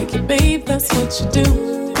and back you, babe, that's what you do.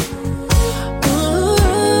 Ooh,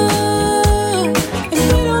 and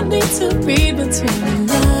we don't need to read between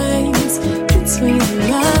the lines, between the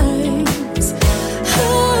lines.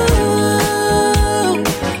 Oh,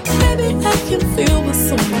 baby, I can feel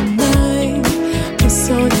what's on your mind, what's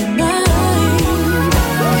on your mind.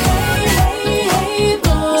 Hey,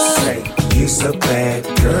 boy. Say, you's a bad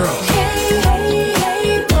girl.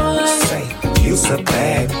 Say, you's a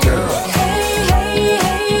bad girl.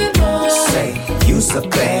 Say, you's a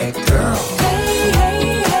bad girl.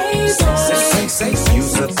 Say,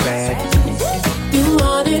 you's a bad. You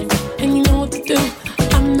want it, and you know what to do.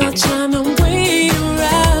 I'm not trying to wait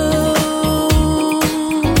around.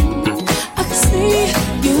 I can see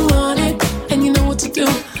you want it, and you know what to do.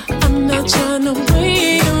 I'm not trying to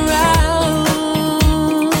wait around.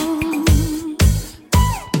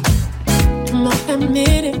 I'll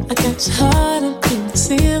admit it, I got your heart up in the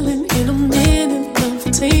ceiling. In a minute, love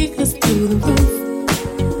will take us through the roof.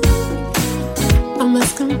 I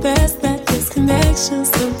must confess that this connection's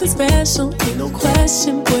something special. Ain't no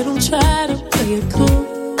question, boy, don't try to play it cool.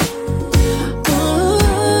 Ooh,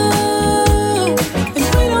 and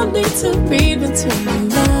we don't need to read between the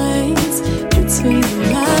lines, between the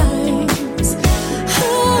lines.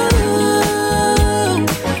 Oh,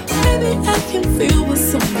 baby, I can feel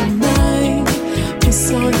what's on your mind,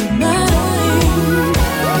 what's on your mind.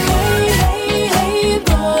 Hey,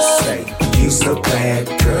 boy. Say, you's a bad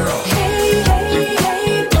girl.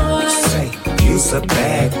 Say, you's a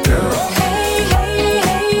bad girl.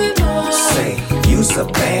 Say, you's a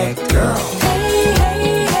bad girl.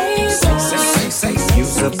 Say,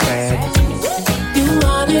 you's a bad. You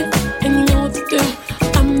want it, and you know what to do.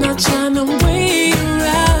 I'm not trying to wait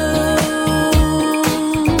around.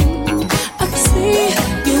 I can see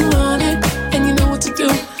you want it, and you know what to do.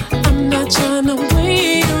 I'm not trying to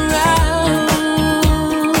wait around.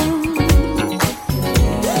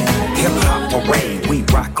 Hip hop away, we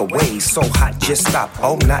rock away. So hot, just stop.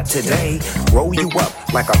 Oh, not today. Roll you up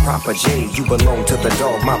like a proper J. You belong to the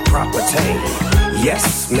dog, my property.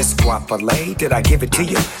 Yes, Miss Guapale, did I give it to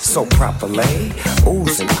you so properly?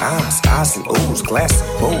 Oohs and eyes and oohs, glass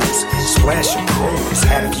of booze, splash and cruise.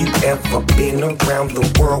 Have you ever been around the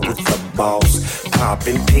world with the boss?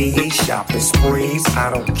 Popping peas, shopping sprees,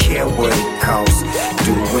 I don't care what it costs.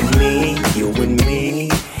 Doing me, you and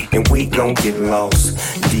me, and we gon' get lost.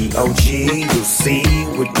 D.O.G., you'll see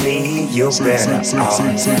with me, you're better off.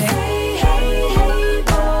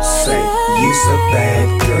 Say, you's a bad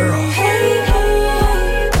girl.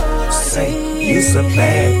 Say, you's a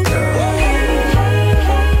bad girl.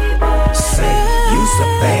 Say, you's a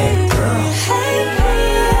bad girl.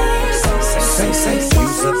 Say,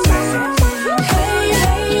 you's a bad.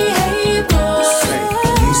 Say,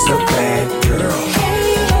 you's a bad girl.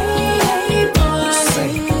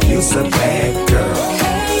 Say, you's a bad girl.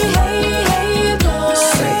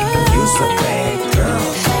 Say, you's a bad girl.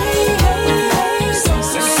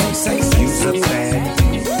 Say, you's a bad.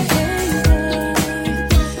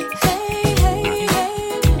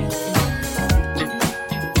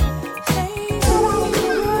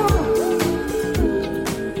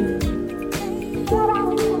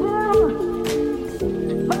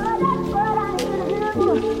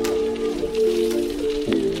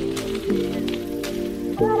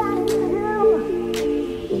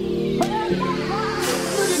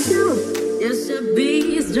 Just to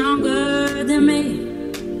be stronger than me.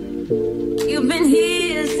 You've been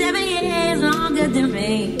here 7 years longer than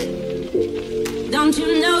me. Don't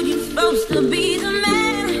you know you're supposed to be the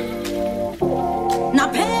man?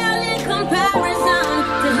 Not pale in comparison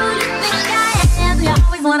to who you think I am. You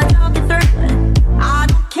always wanna talk it through, but I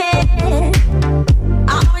don't care. I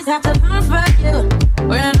always have to comfort you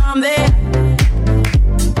when I'm there.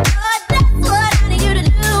 But that's what I need you to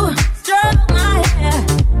do. Stroke my hair,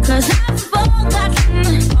 'cause I've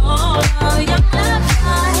forgotten all of your love.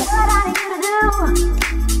 What I need you to do,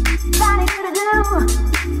 what I need you to do,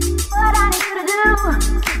 what I need you to do.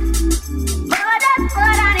 But that's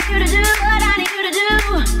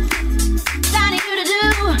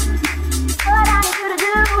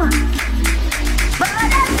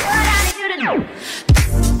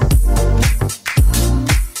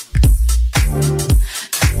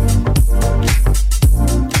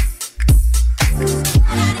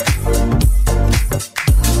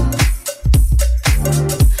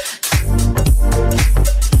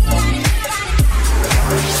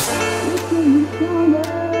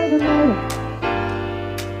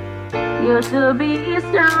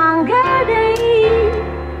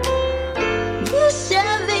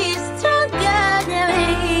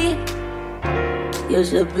You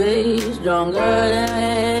should be stronger than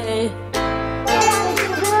me.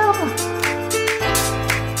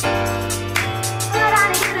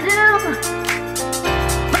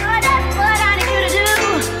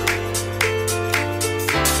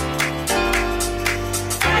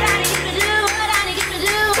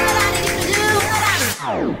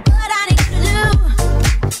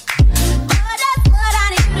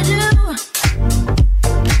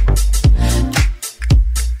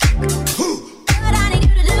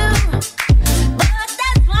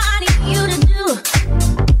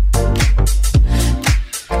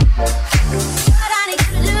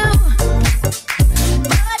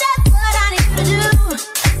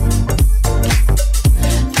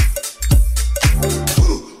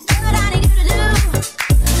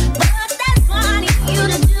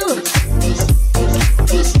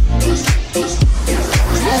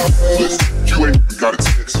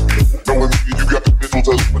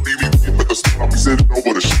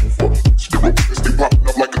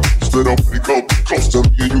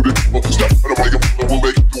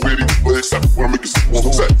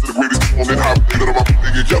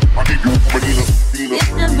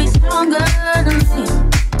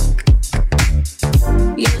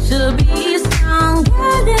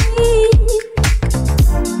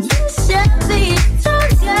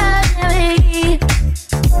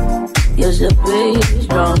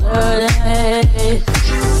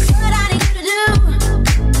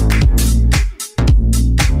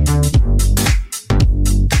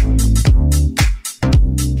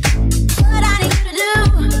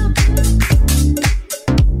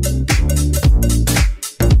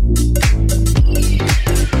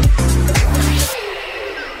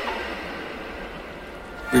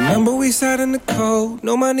 Remember we sat in the cold,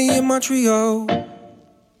 no money in Montreal.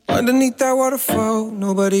 Underneath that waterfall,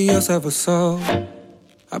 nobody else ever saw.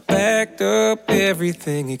 I packed up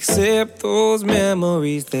everything except those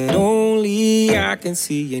memories that only I can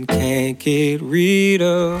see and can't get rid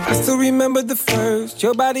of. I still remember the first,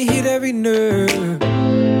 your body hit every nerve.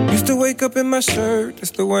 Used to wake up in my shirt,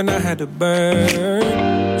 that's the one I had to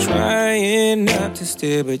burn. Trying not to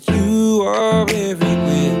stare, but you are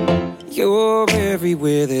everywhere. You're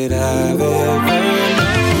everywhere that I've ever known.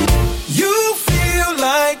 You feel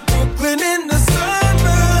like Brooklyn in the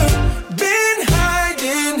summer. Been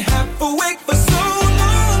hiding, half awake for so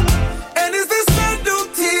long. And it's the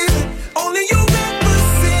subtlety that only you ever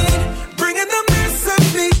seen, bringing the mess of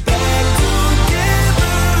me back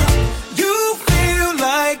together. You feel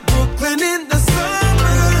like Brooklyn in the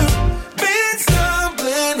summer. Been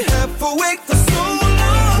stumbling, half awake for so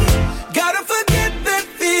long. Gotta forget that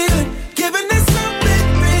feeling. Giving us something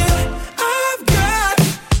real. I've gotta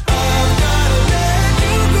let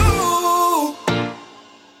you go.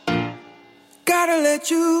 Gotta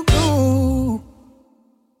let you go.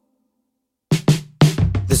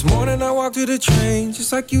 This morning I walked to the train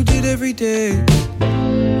just like you did every day.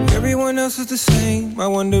 Everyone else is the same. I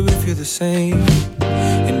wonder if you're the same.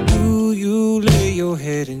 And do you lay your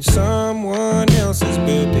head in someone else's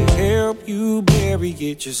bed to help you bury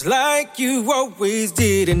it just like you always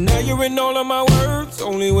did? And now you're in all of my words,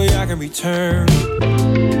 only way I can return.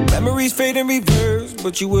 Memories fade in reverse,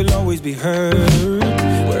 but you will always be heard.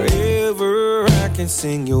 Wherever I can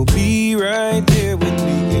sing, you'll be right there with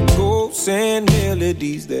me. In ghosts and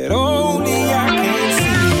melodies that only I can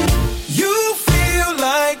see. You feel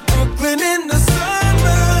like Brooklyn in the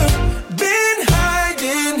summer. Been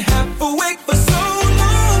hiding, half awake for so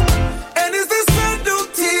long. And it's the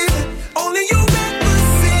subtlety that only you ever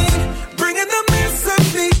seen, bringing the mess of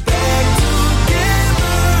me back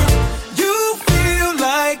together. You feel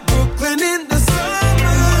like Brooklyn in the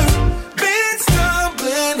summer. Been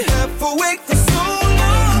stumbling, half awake for so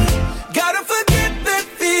long. Gotta forget that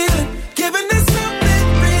feeling, giving us something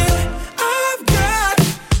real. I've gotta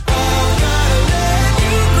let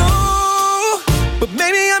you go. But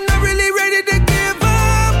maybe I'm not really ready to give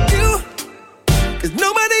up you, 'cause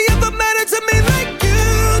nobody ever mattered to me like you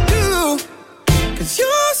do. 'Cause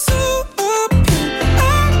you're so open,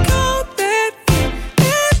 I call that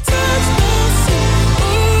and touch the sea.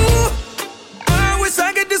 Ooh, I wish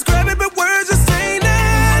I could describe it, but words just ain't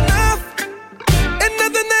enough. And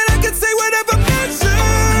nothing that I can say would ever measure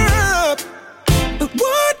up. But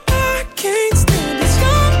what I can't stand is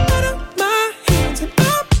you're out of my hands and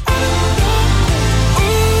I'm out of yours.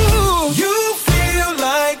 Ooh, you feel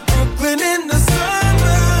like Brooklyn in the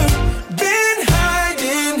summer. Been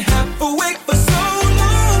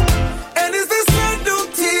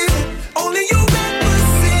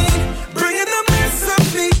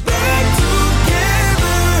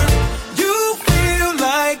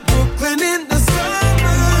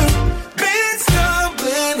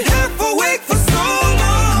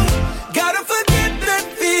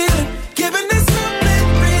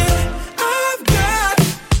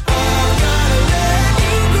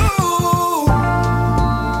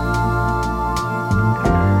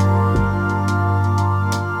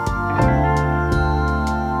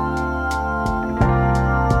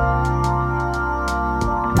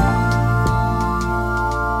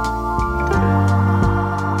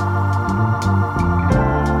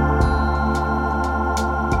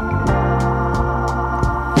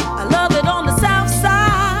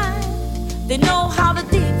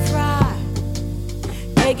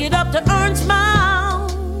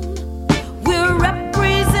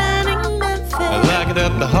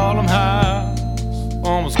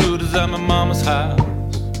at my mama's house.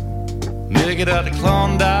 Make it out to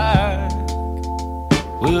Klondike.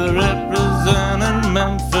 We're representing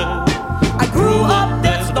Memphis. I grew up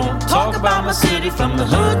there, so don't talk about my city. From the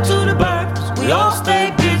hood to the burbs, we all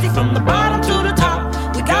stay busy. From the bottom to the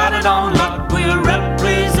top, we got it on lock. We're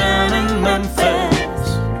representing Memphis.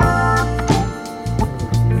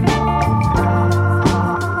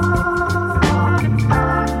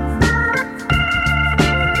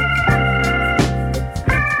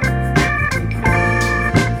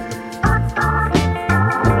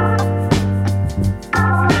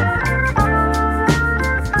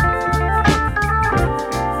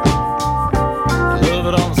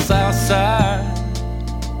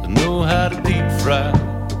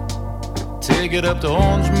 Take it up to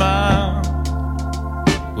Orange Mound.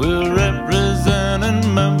 We're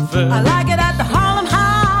representing Memphis. I like it at the Harlem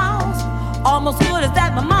House, almost good as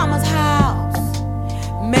at my mama's house.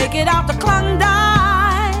 Make it out to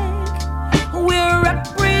Klondike. We're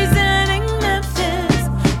representing Memphis.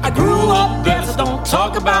 I grew up there, so don't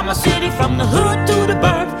talk about my city. From the hood to the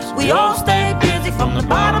burbs, we all stay busy. From the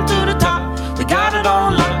bottom to the top, we got it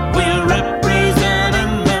on lock. We're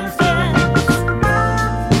representing Memphis.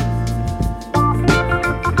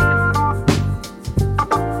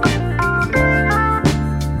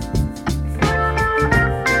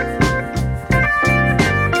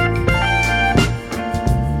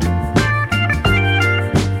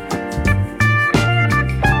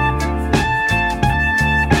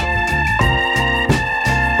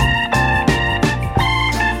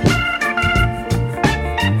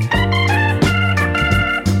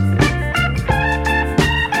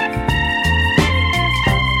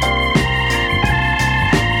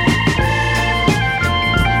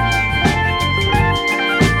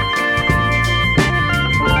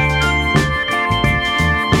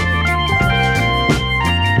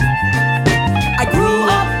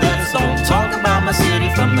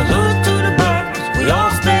 From the hood to the burbs, we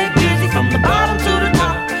all stay busy. From the bottom to the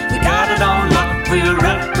top, we got it on lock. We're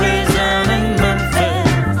representing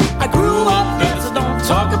Memphis. I grew up there, so don't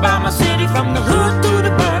talk about my city. From the hood to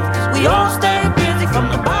the burbs, we all stay busy.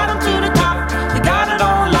 From the bottom to the top, we got it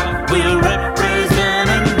on lock. We're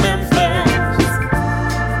representing Memphis.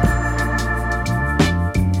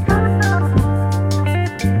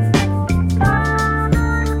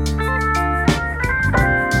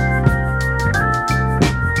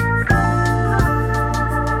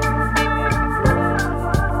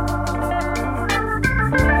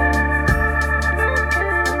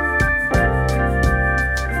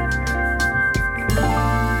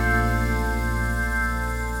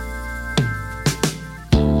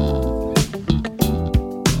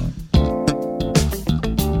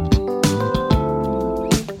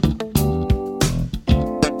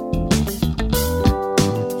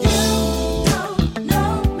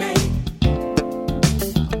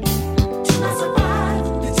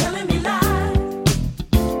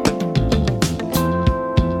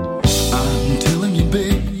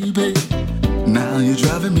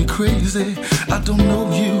 Crazy, I don't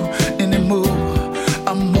know you anymore.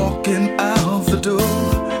 I'm walking out the door.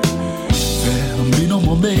 There'll be no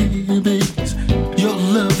more babies. Your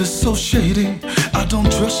love is so shady. I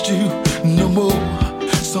don't trust you no more.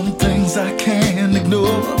 Some things I can't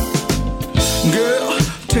ignore. Girl,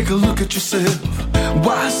 take a look at yourself.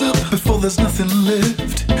 Wise up before there's nothing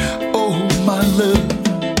left. Oh, my love,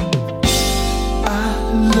 I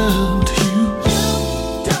loved you.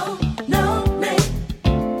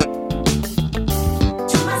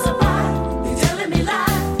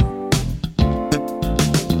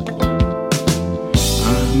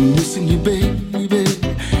 Baby,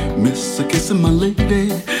 miss a kiss of my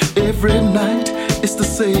lady. Every night it's the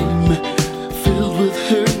same, filled with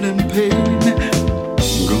hurt and pain.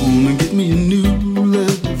 Gonna get me a new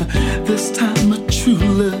love, this time a true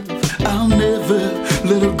love. I'll never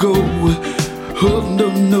let her go. Oh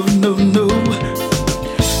no, no, no, no.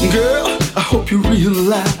 Girl, I hope you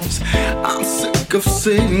realize I'm sick of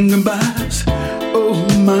saying goodbyes. Oh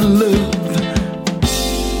my love,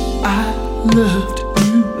 I loved you.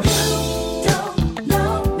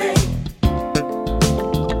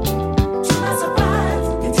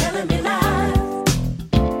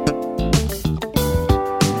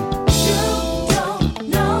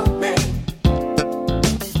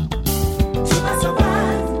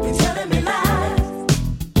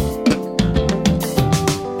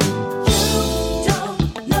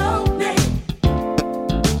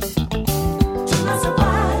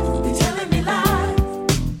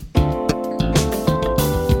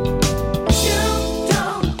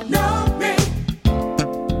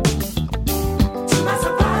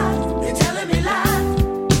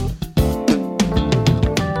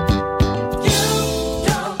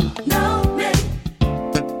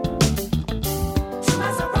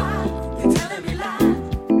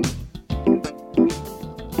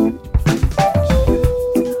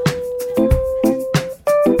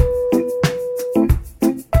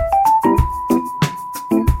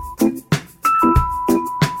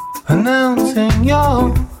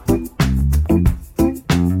 your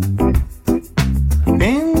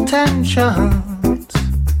intentions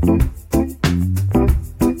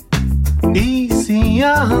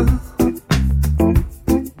easier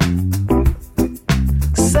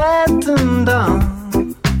said than done.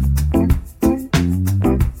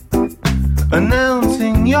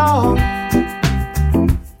 Announcing your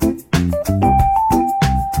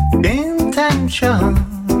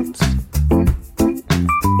intentions,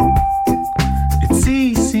 it's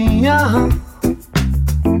easier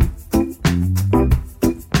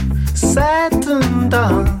said than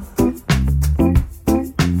done.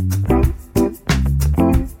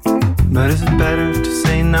 But is it better to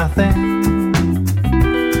say nothing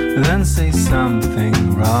than say something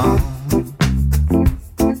wrong?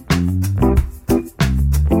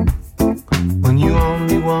 When you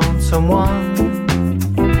only want someone,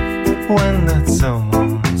 when that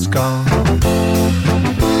someone's gone.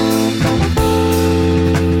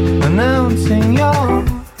 Announcing your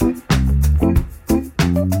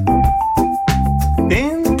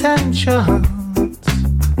intentions,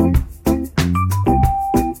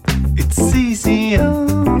 it's easier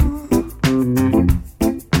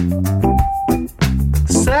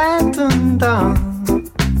said than done.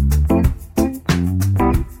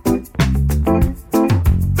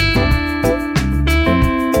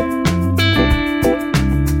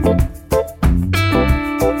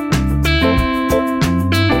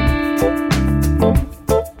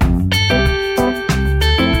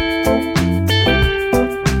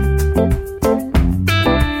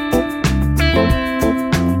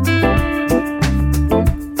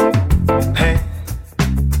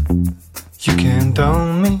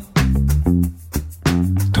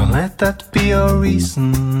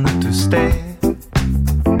 Reason to stay.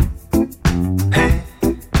 Hey,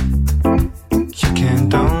 you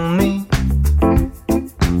can't own me.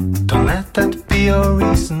 Don't let that be your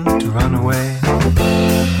reason to run away.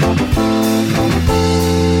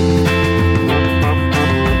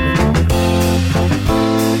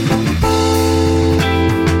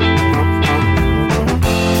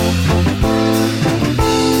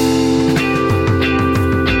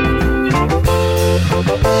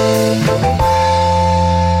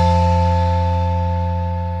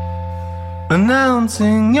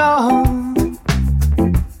 Announcing your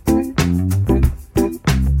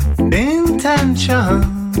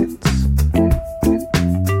intentions,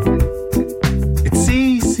 it's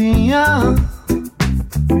easier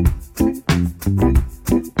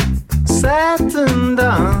said than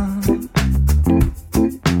done.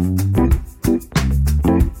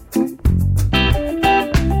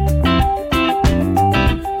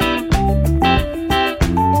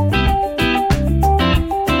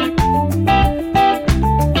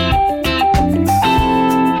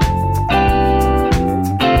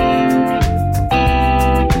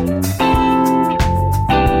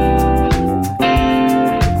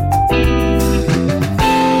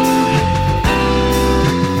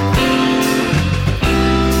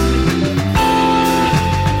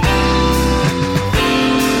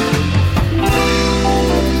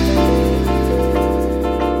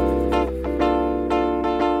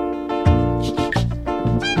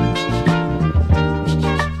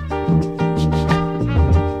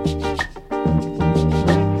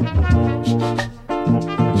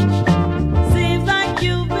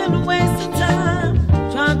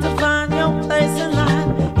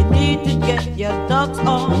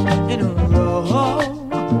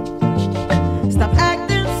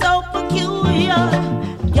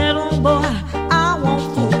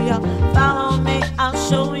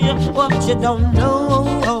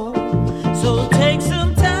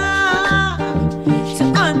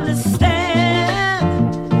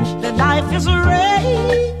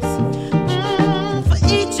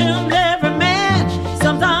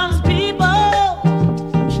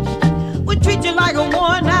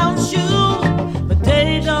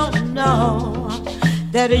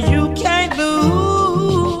 That you can't lose.